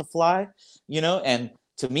allows it to fly, and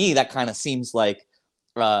to me, that kind of seems like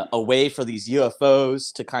a way for these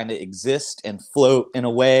UFOs to kind of exist and float in a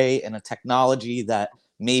way, in a technology that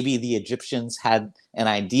maybe the Egyptians had an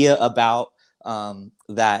idea about,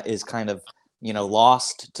 that is kind of,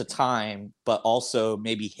 lost to time, but also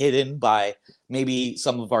maybe hidden by maybe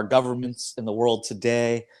some of our governments in the world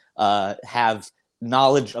today have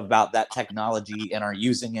knowledge about that technology and are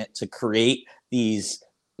using it to create these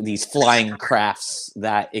flying crafts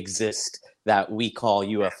that exist that we call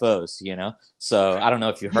UFOs, So I don't know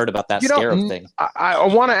if you heard about that scarab thing. I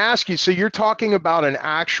want to ask you, so you're talking about an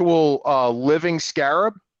actual living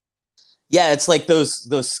scarab? Yeah, it's like those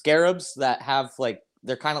scarabs that have like,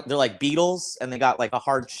 they're like beetles, and they got like a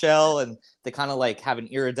hard shell, and they kind of like have an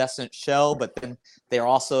iridescent shell, but then they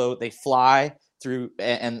fly through,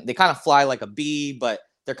 and they kind of fly like a bee, but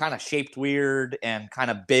they're kind of shaped weird and kind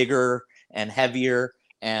of bigger and heavier.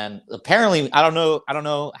 And apparently, I don't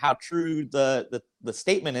know how true the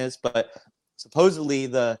statement is, but supposedly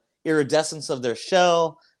the iridescence of their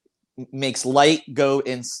shell makes light go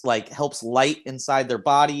in, like helps light inside their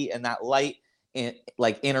body, and that light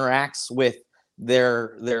like interacts with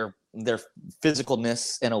their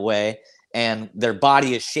physicalness in a way, and their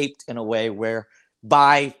body is shaped in a way where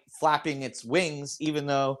by flapping its wings, even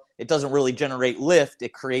though it doesn't really generate lift,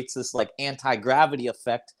 it creates this like anti-gravity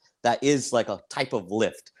effect that is like a type of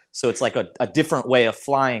lift. So it's like a different way of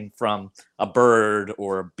flying from a bird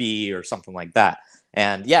or a bee or something like that.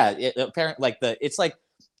 And yeah, apparently like it's like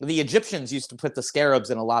the Egyptians used to put the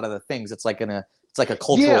scarabs in a lot of the things. It's like a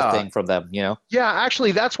cultural thing from them, Yeah,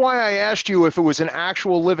 actually, that's why I asked you if it was an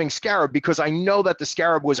actual living scarab, because I know that the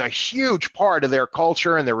scarab was a huge part of their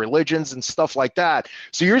culture and their religions and stuff like that.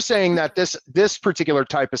 So you're saying that this particular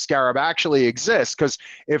type of scarab actually exists? Because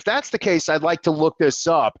if that's the case, I'd like to look this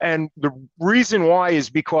up. And the reason why is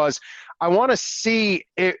because I want to see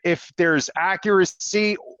if there's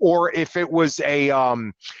accuracy or if it was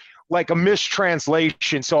like a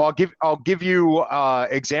mistranslation. So I'll give you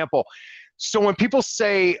example. So when people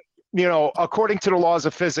say, according to the laws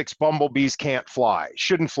of physics, bumblebees can't fly,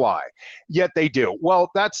 shouldn't fly, yet they do. Well,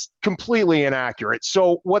 that's completely inaccurate.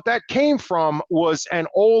 So what that came from was an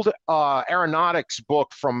old aeronautics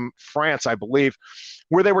book from France, I believe,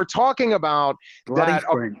 where they were talking about that.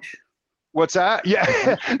 French. What's that?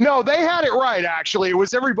 Yeah. No, they had it right, actually. It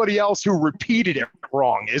was everybody else who repeated it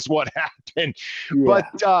wrong is what happened. Yeah.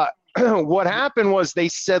 But what happened was they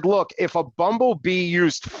said, look, if a bumblebee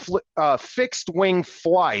used fixed wing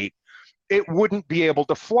flight, it wouldn't be able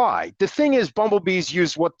to fly. The thing is, bumblebees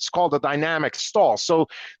use what's called a dynamic stall. So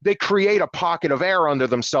they create a pocket of air under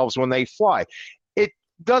themselves when they fly. It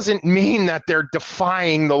doesn't mean that they're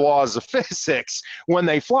defying the laws of physics when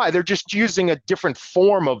they fly. They're just using a different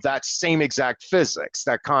form of that same exact physics,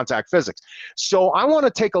 that contact physics. So I want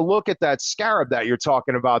to take a look at that scarab that you're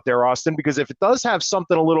talking about there, Austin, because if it does have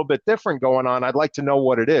something a little bit different going on, I'd like to know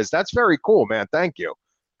what it is. That's very cool, man. Thank you.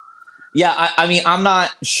 Yeah, I mean, I'm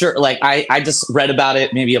not sure. Like, I just read about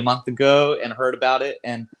it maybe a month ago and heard about it,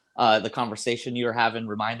 and the conversation you were having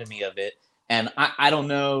reminded me of it. And I don't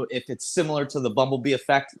know if it's similar to the bumblebee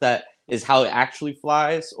effect that is how it actually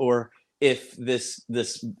flies, or if this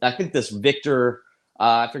I think this Victor,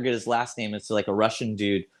 I forget his last name, it's like a Russian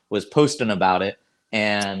dude, was posting about it.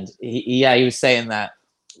 And he was saying that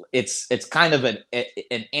it's kind of an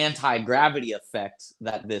anti-gravity effect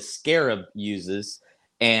that this scarab uses,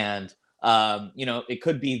 and it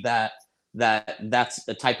could be that's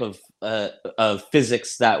a type of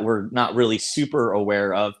physics that we're not really super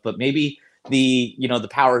aware of, but maybe the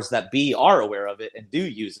powers that be are aware of it and do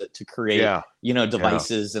use it to create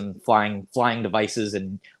devices and flying devices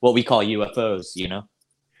and what we call UFOs.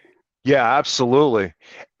 Yeah, absolutely.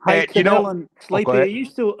 Hey, And, Tanel and Sleepy, go are ahead. you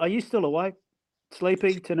still awake?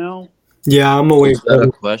 Sleepy, Tanel? Yeah, I'm awake. Is that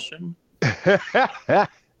a question?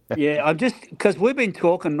 Yeah, I'm just because we've been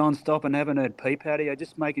talking nonstop and haven't heard peep out of you.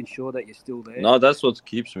 Just making sure that you're still there. No, that's what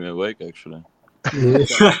keeps me awake, actually.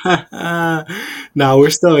 No, we're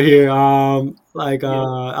still here.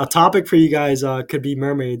 A topic for you guys could be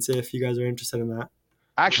mermaids if you guys are interested in that.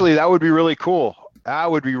 Actually, that would be really cool.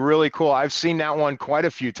 That would be really cool. I've seen that one quite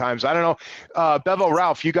a few times. I don't know, Bevo,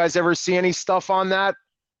 Ralph, you guys ever see any stuff on that?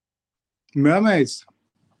 Mermaids.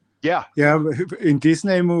 Yeah. Yeah, in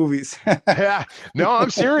Disney movies. Yeah. No,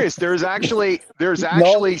 I'm serious. There's actually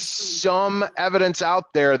some evidence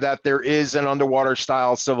out there that there is an underwater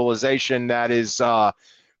style civilization that is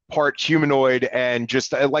part humanoid and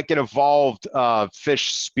just like an evolved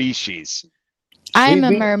fish species. I'm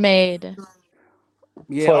a mermaid.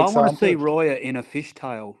 Yeah, I want to see Roya in a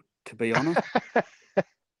fishtail, to be honest.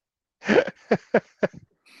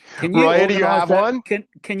 Can you Roya, do you have one?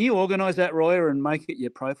 Can you organize that, Roya, and make it your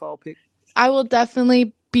profile pic? I will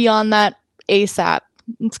definitely be on that ASAP.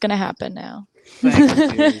 It's gonna happen now.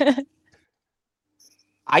 Thank you.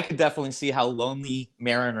 I could definitely see how lonely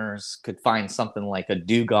mariners could find something like a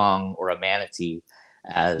dugong or a manatee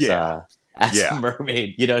as a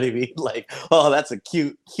mermaid. You know what I mean? Like, oh, that's a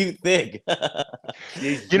cute thing.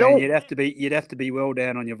 Jeez, man, you'd have to be well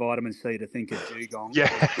down on your vitamin C to think of dugong. Yeah.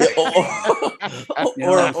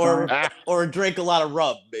 or drink a lot of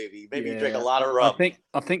rum, maybe drink a lot of rum.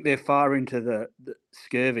 I think they're far into the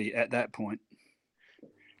scurvy at that point.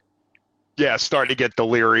 Yeah, starting to get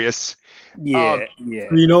delirious. Yeah.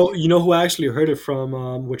 You know who I actually heard it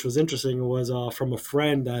from, which was interesting, was from a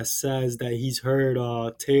friend that says that he's heard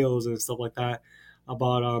tales and stuff like that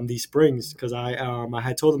about these springs. Because I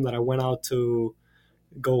had told him that I went out to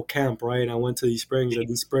go camp, right? And I went to these springs, and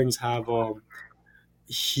these springs have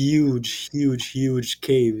huge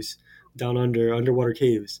caves down underwater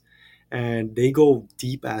caves, and they go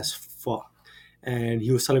deep as fuck. And he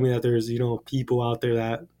was telling me that there's people out there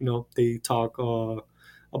that they talk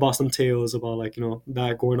about some tales about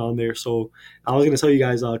that going on there. So I was gonna tell you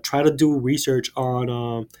guys, try to do research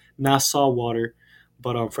on not salt water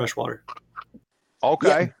but freshwater.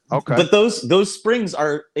 Okay. But those springs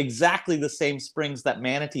are exactly the same springs that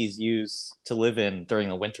manatees use to live in during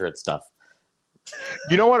the winter and stuff.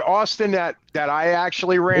 You know what, Austin, that I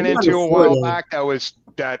actually ran into a while back,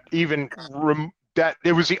 that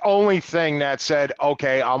it was the only thing that said,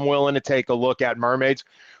 okay, I'm willing to take a look at mermaids,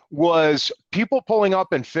 was people pulling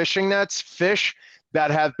up in fishing nets, fish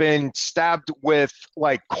that have been stabbed with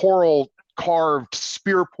like coral carved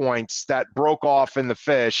spear points that broke off in the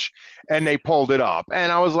fish, and they pulled it up.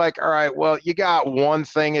 And I was like, all right, well, you got one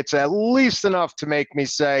thing. It's at least enough to make me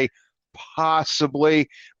say possibly,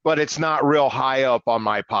 but it's not real high up on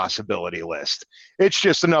my possibility list. It's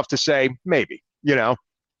just enough to say maybe,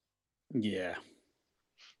 Yeah.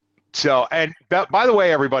 So, and by the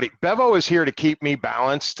way, everybody, Bevo is here to keep me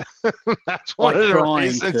balanced. That's one of the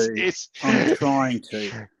reasons. I'm trying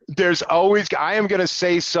to. There's always, I am going to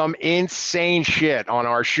say some insane shit on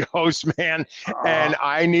our shows, man. And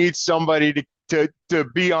I need somebody to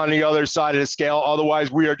be on the other side of the scale. Otherwise,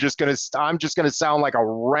 I'm just going to sound like a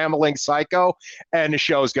rambling psycho, and the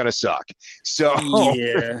show's going to suck. So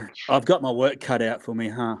yeah, I've got my work cut out for me,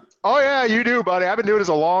 huh? Oh yeah, you do, buddy. I've been doing this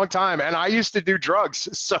a long time, and I used to do drugs.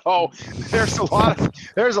 So there's a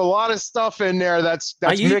lot of stuff in there that's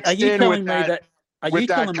mixed in with that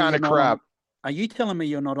kind of crap. Are you telling me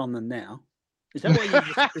you're not on them now? Is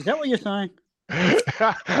that what you're saying?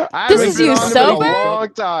 I This is you sober? a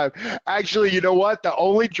long time. Actually, you know what? The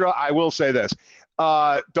only drug, I will say this.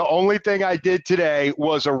 The only thing I did today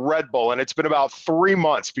was a Red Bull, and it's been about 3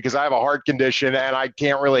 months because I have a heart condition and I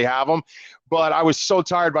can't really have them. But I was so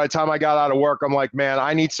tired by the time I got out of work. I'm like, man,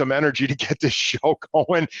 I need some energy to get this show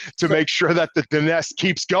going to make sure that the nest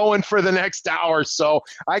keeps going for the next hour. So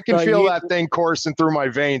I can feel that thing coursing through my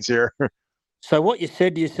veins here. So what you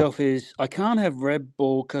said to yourself is, I can't have Red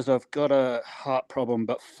Bull because I've got a heart problem,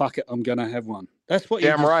 but fuck it, I'm going to have one. That's what you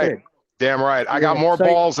just said. Damn right. I got more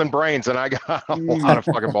balls than brains, and I got a lot of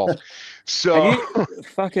fucking balls. So are you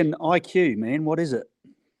fucking IQ, man? What is it?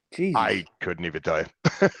 Jesus. I couldn't even tell you.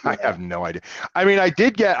 I have no idea. I mean, I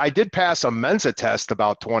did pass a Mensa test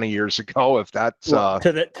about 20 years ago. If that's What,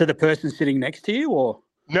 to the person sitting next to you, or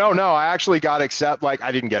no, I actually got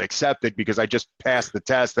I didn't get accepted because I just passed the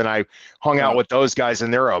test and I hung out Right. with those guys,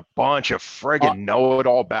 and they're a bunch of friggin'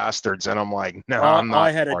 know-it-all bastards. And I'm like, no, I'm not.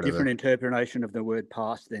 I had a part of different it. interpretation of the word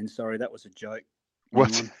pass. Then, sorry, that was a joke.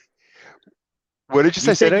 What? What did you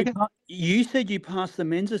say? Say that again? You said you passed the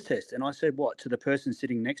Mensa test, and I said what, to the person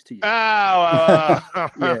sitting next to you? Oh,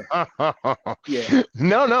 yeah.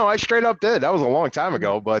 No, I straight up did. That was a long time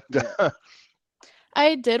ago, but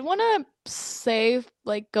I did want to say,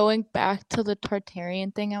 like, going back to the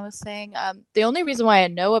Tartarian thing I was saying, the only reason why I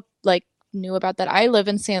knew about that, I live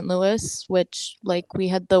in St. Louis, which, like, we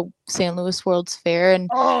had the St. Louis World's Fair, and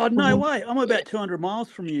oh, no way, I'm about 200 miles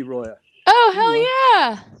from you, Roya. Oh, hell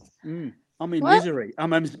yeah. I'm in What? Missouri.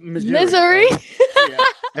 I'm in Missouri. Missouri? Yeah,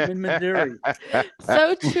 I'm in Missouri.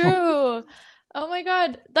 So true. Oh my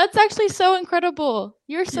God, that's actually so incredible.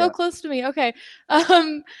 You're so close to me. Okay.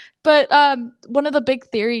 But one of the big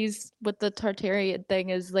theories with the Tartarian thing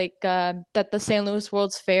is like that the St. Louis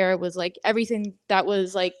World's Fair was like everything that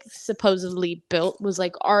was like supposedly built was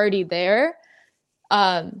like already there.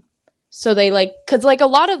 So they like, cause like a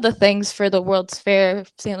lot of the things for the World's Fair,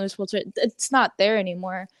 St. Louis World's Fair, it's not there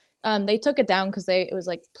anymore. They took it down because it was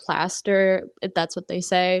like plaster. That's what they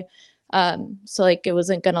say. So like it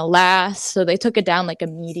wasn't gonna last. So they took it down like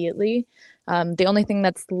immediately. The only thing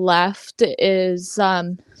that's left is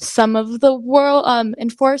some of the world in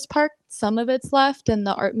Forest Park. Some of it's left in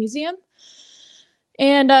the art museum.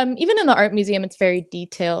 And even in the art museum, it's very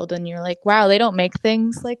detailed, and you're like, wow, they don't make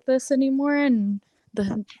things like this anymore. And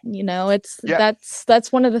that's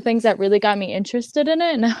one of the things that really got me interested in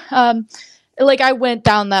it. And like we went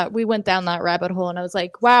down that rabbit hole, and I was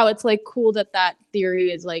like, wow, it's like cool that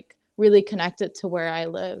theory is like really connected to where I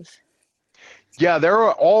live. Yeah,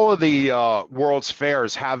 all of the World's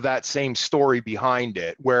Fairs have that same story behind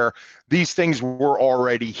it, where these things were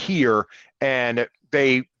already here, and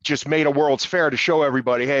they just made a World's Fair to show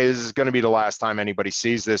everybody, hey, this is going to be the last time anybody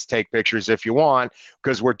sees this. Take pictures if you want,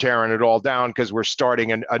 because we're tearing it all down, because we're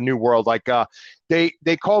starting a new world. Like they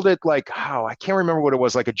called it like, I can't remember what it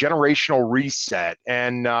was, like a generational reset.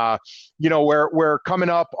 And we're coming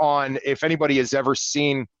up on, if anybody has ever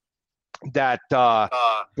seen that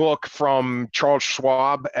book from Charles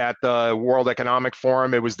Schwab at the World Economic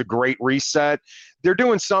Forum, it was The Great Reset. They're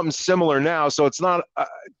doing something similar now, so it's not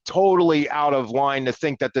totally out of line to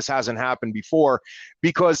think that this hasn't happened before,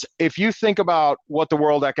 because if you think about what the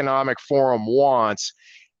World Economic Forum wants,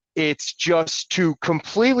 it's just to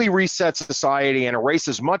completely reset society and erase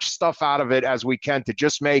as much stuff out of it as we can to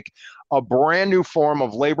just make a brand new form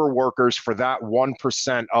of labor workers for that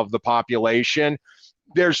 1% of the population.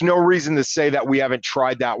 There's no reason to say that we haven't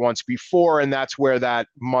tried that once before, and that's where that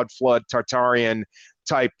mud flood Tartarian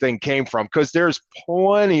type thing came from, because there's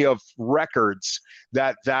plenty of records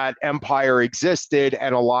that empire existed,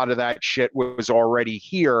 and a lot of that shit was already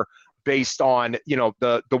here based on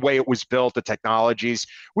the way it was built, the technologies.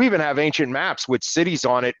 We even have ancient maps with cities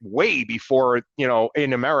on it way before,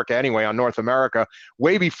 in America anyway, on North America,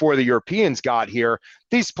 way before the Europeans got here.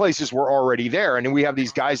 These places were already there, and we have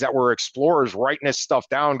these guys that were explorers writing this stuff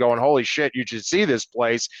down going, holy shit, you should see this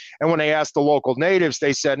place. And when they asked the local natives,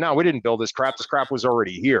 they said, no, we didn't build this crap was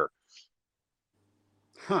already here.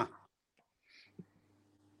 Yeah,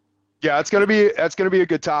 that's gonna be a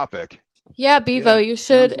good topic. Yeah, Bevo, you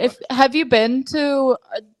should. Have you been to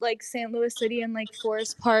like St. Louis City and like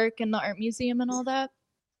Forest Park and the art museum and all that?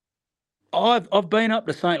 I've been up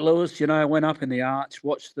to St. Louis. I went up in the arch,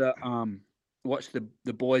 watched the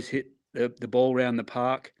boys hit the ball around the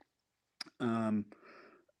park.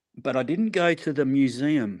 But I didn't go to the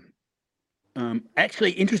museum.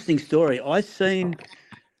 Actually, interesting story. I seen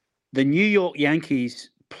the New York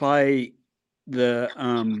Yankees play the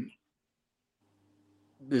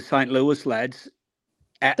St. Louis lads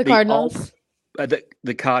at the Cardinals.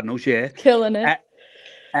 The Cardinals, yeah, killing it.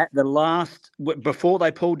 At the last, before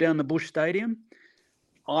they pulled down the Busch Stadium,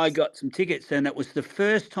 I got some tickets, and it was the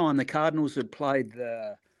first time the Cardinals had played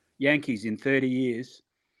the Yankees in 30 years.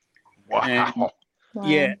 Wow.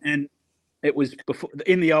 Yeah, and it was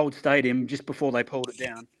in the old stadium just before they pulled it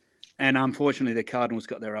down. And unfortunately, the Cardinals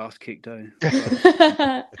got their ass kicked, too.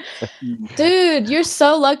 Dude, you're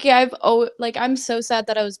so lucky. I'm so sad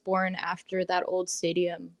that I was born after that old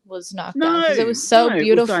stadium was knocked down, because it was so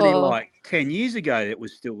beautiful. It was only like 10 years ago it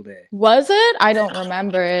was still there. Was it? I don't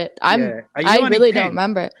remember it. I really don't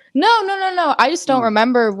remember it. No. I just don't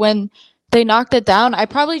remember when they knocked it down. I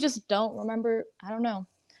probably just don't remember. I don't know.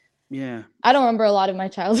 Yeah. I don't remember a lot of my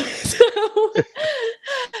childhood. So.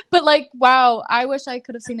 But like, wow, I wish I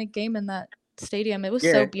could have seen a game in that stadium. It was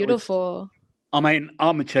so beautiful. I mean,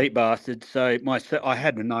 I'm a cheap bastard, so I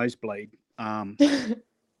had a nosebleed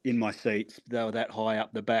in my seats. They were that high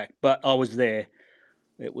up the back, but I was there.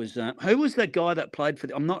 It was who was that guy that played for?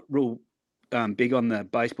 I'm not real big on the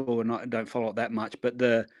baseball, and I don't follow it that much. But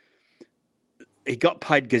he got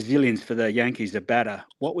paid gazillions for the Yankees. The batter,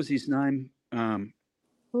 what was his name?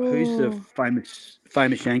 Who's the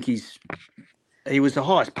famous Yankees? He was the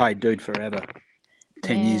highest paid dude forever.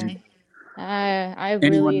 10 years. I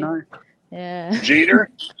Anyone really know? Yeah. Jeter?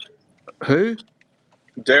 Who?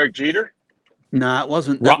 Derek Jeter? No, it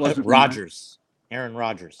wasn't. That wasn't Rodgers. Aaron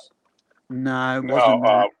Rodgers. No, it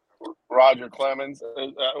wasn't. Roger Clemens.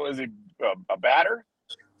 Was he a batter?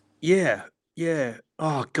 Yeah.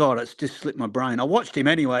 Oh God, it's just slipped my brain. I watched him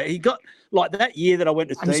anyway. He got like that year that I went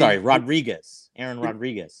to see. I'm sorry, Rodriguez. Aaron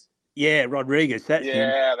Rodriguez. Yeah, Rodriguez. That's him.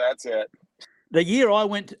 Yeah, that's it. The year I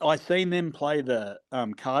went, I seen them play the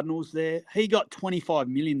Cardinals there. He got 25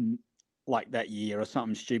 million like that year or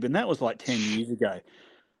something stupid. And that was like 10 years ago.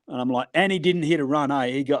 And I'm like, and he didn't hit a run.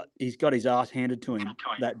 He's got his ass handed to him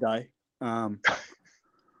that day.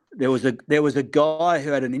 There was a guy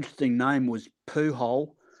who had an interesting name, was Pooh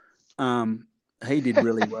Hole. He did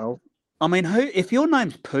really well. I mean, if your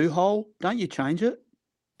name's Pooh Hole, don't you change it?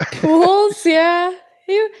 Pools, yeah.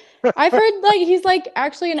 I've heard like he's like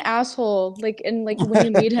actually an asshole. Like when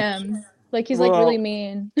you meet him, like he's like really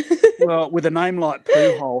mean. Well, with a name like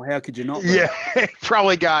Pooh Hole, how could you not be? Yeah, he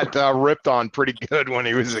probably got ripped on pretty good when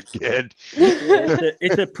he was a kid.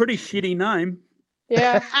 It's a pretty shitty name.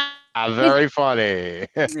 Yeah. Very funny.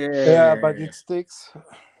 Yeah, but it sticks.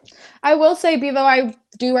 I will say, Bevo, I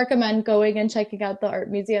do recommend going and checking out the art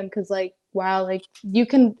museum because, like, wow, like you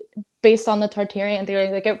can, based on the Tartarian theory,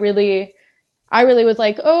 like I really was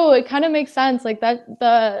like, oh, it kind of makes sense. Like that,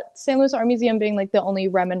 the St. Louis Art Museum being like the only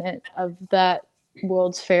remnant of that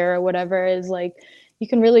World's Fair or whatever is like, you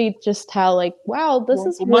can really just tell like, wow, this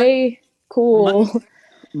is way cool.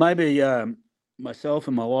 Maybe myself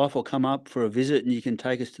and my wife will come up for a visit and you can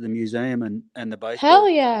take us to the museum and the baseball. Hell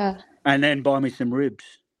yeah. And then buy me some ribs.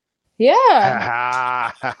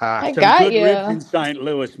 Yeah. I got good you. Ribs in St.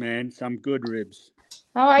 Louis, man. Some good ribs.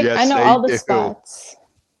 Oh, I know all the spots.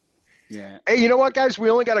 Yeah. Hey, you know what, guys? We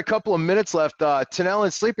only got a couple of minutes left. Tanel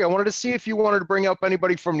and Sleepy, I wanted to see if you wanted to bring up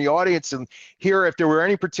anybody from the audience and hear if there were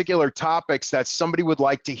any particular topics that somebody would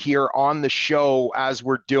like to hear on the show as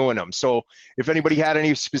we're doing them. So if anybody had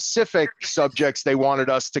any specific subjects they wanted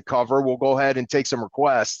us to cover, we'll go ahead and take some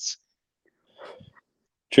requests.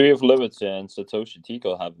 Tree of Liberty and Satoshi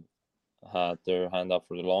Tico have had their hand up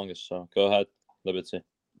for the longest, so go ahead, Liberty.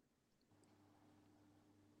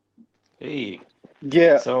 Hey.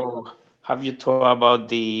 Yeah. So have you thought about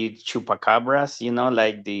the chupacabras,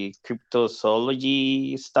 like the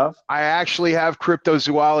cryptozoology stuff? I actually have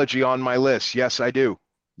cryptozoology on my list. Yes, I do.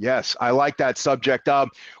 Yes, I like that subject.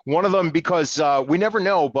 One of them, because we never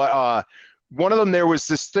know, but one of them, there was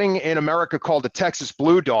this thing in America called the Texas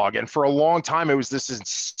Blue Dog, and for a long time it was this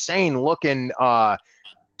insane looking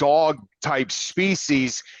dog type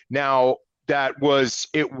species. Now it was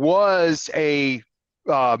a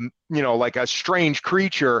like a strange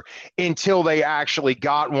creature until they actually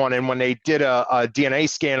got one, and when they did a DNA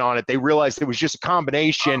scan on it, they realized it was just a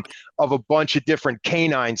combination of a bunch of different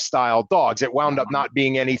canine style dogs. It wound up not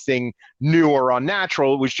being anything new or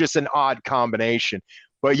unnatural. It was just an odd combination.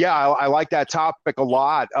 But yeah, I like that topic a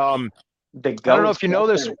lot. I don't know if you know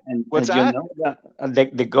this. What's that? You know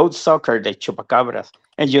that the goat sucker, the chupacabras,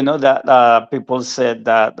 and you know that people said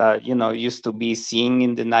that used to be seen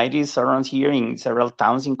in the 90s around here in several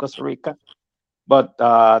towns in Costa Rica, but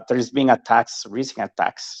there's been recent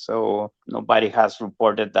attacks, so nobody has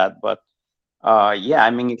reported that. But yeah,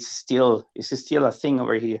 I mean it's still a thing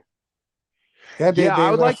over here. Yeah, they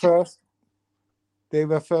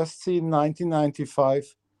were first seen in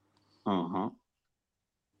 1995.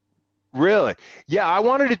 Really? Yeah, I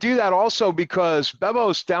wanted to do that also because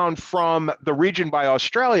Bevo's down from the region by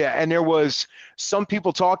Australia, and there was some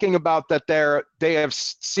people talking about that they have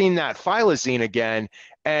seen that thylacine again,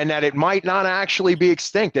 and that it might not actually be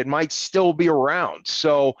extinct. It might still be around.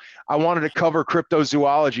 So I wanted to cover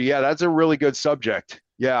cryptozoology. Yeah, that's a really good subject.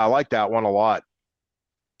 Yeah, I like that one a lot.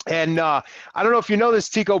 And I don't know if you know this,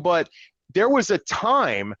 Tico, but there was a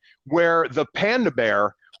time where the panda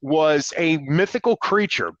bear was a mythical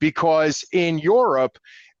creature because in Europe,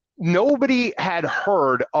 nobody had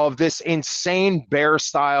heard of this insane bear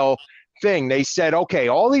style thing. They said, okay,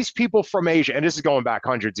 all these people from Asia, and this is going back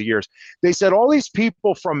hundreds of years, they said all these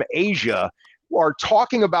people from Asia are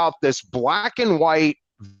talking about this black and white,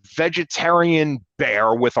 vegetarian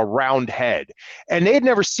bear with a round head. And they had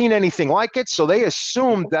never seen anything like it, so they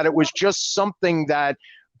assumed that it was just something that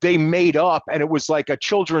they made up, and it was like a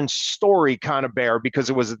children's story kind of bear because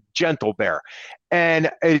it was a gentle bear. And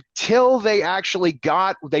until they actually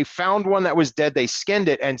they found one that was dead, they skinned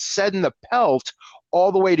it and set in the pelt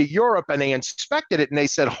all the way to Europe, and they inspected it and they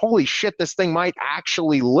said, holy shit, this thing might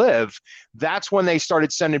actually live. That's when they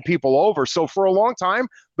started sending people over. So for a long time,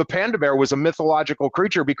 the panda bear was a mythological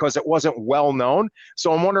creature because it wasn't well known.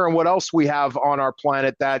 So I'm wondering what else we have on our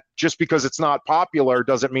planet that just because it's not popular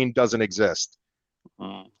doesn't mean doesn't exist.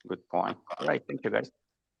 Good point. All right, thank you guys.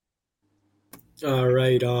 All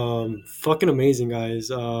right, fucking amazing, guys.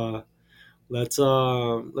 Let's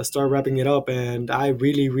start wrapping it up, and I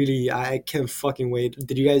can't fucking wait.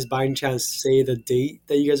 Did you guys by any chance say the date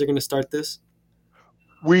that you guys are gonna start this?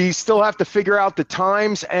 We still have to figure out the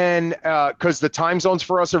times, and because the time zones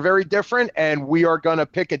for us are very different, and we are going to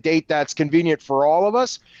pick a date that's convenient for all of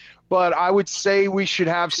us. But I would say we should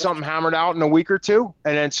have something hammered out in a week or two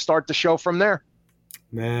and then start the show from there.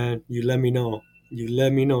 Man, you let me know. You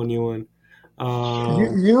let me know, new one.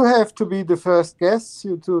 You have to be the first guests,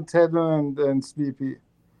 you two, Ted and Sleepy.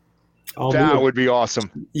 That would be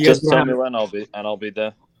awesome. Just tell me when I'll be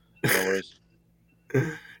there. No worries.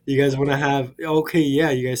 You guys want to have? Okay, yeah.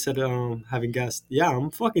 You guys said having guests. Yeah,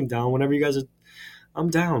 I'm fucking down. Whenever you guys are, I'm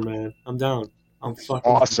down, man. I'm down. I'm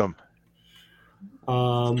fucking awesome.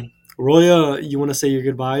 Roya, you want to say your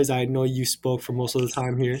goodbyes? I know you spoke for most of the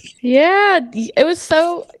time here. Yeah, it was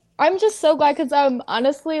so. I'm just so glad because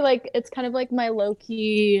honestly, like it's kind of like my low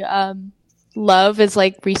key love is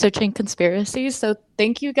like researching conspiracies. So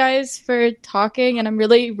thank you guys for talking, and I'm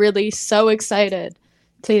really, really so excited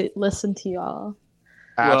to listen to y'all.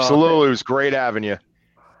 Absolutely, it was great having you.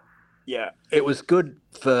 Yeah, it was good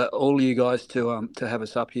for all you guys to have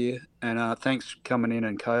us up here, and thanks for coming in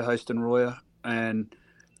and co-hosting, Roya and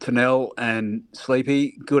Tanel and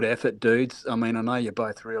Sleepy. Good effort, dudes. I mean, I know you're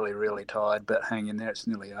both really, really tired, but hang in there. It's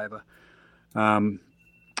nearly over.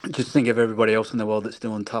 Just think of everybody else in the world that's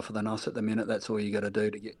doing tougher than us at the minute. That's all you got to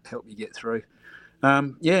do to help you get through.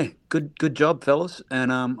 Yeah, good job, fellas,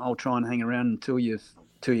 and I'll try and hang around until you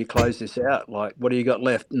close this out. Like, what do you got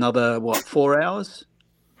left? Another 4 hours?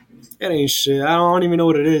 It ain't shit. I don't even know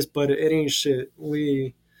what it is, but it ain't shit.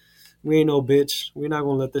 We ain't no bitch. We're not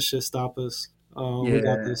gonna let this shit stop us. We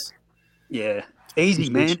got this. Yeah, easy,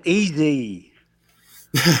 man, easy.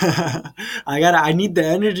 I need the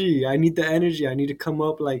energy. I need to come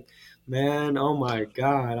up like, man. Oh my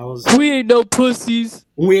god, We ain't no pussies.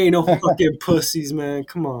 We ain't no fucking pussies, man.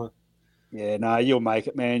 Come on. Yeah, no, you'll make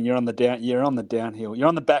it, man. You're on the downhill. You're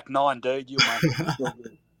on the back nine, dude. You'll make it.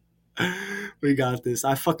 We got this.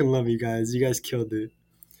 I fucking love you guys. You guys killed it.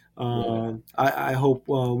 I hope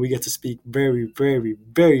we get to speak very, very,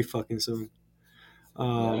 very fucking soon.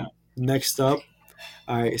 Next up.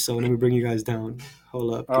 All right, so let me bring you guys down.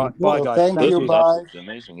 Hold up. All right, bye, guys. Thank you. Bye.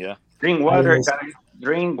 Amazing, yeah. Drink water, guys.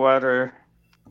 Drink water.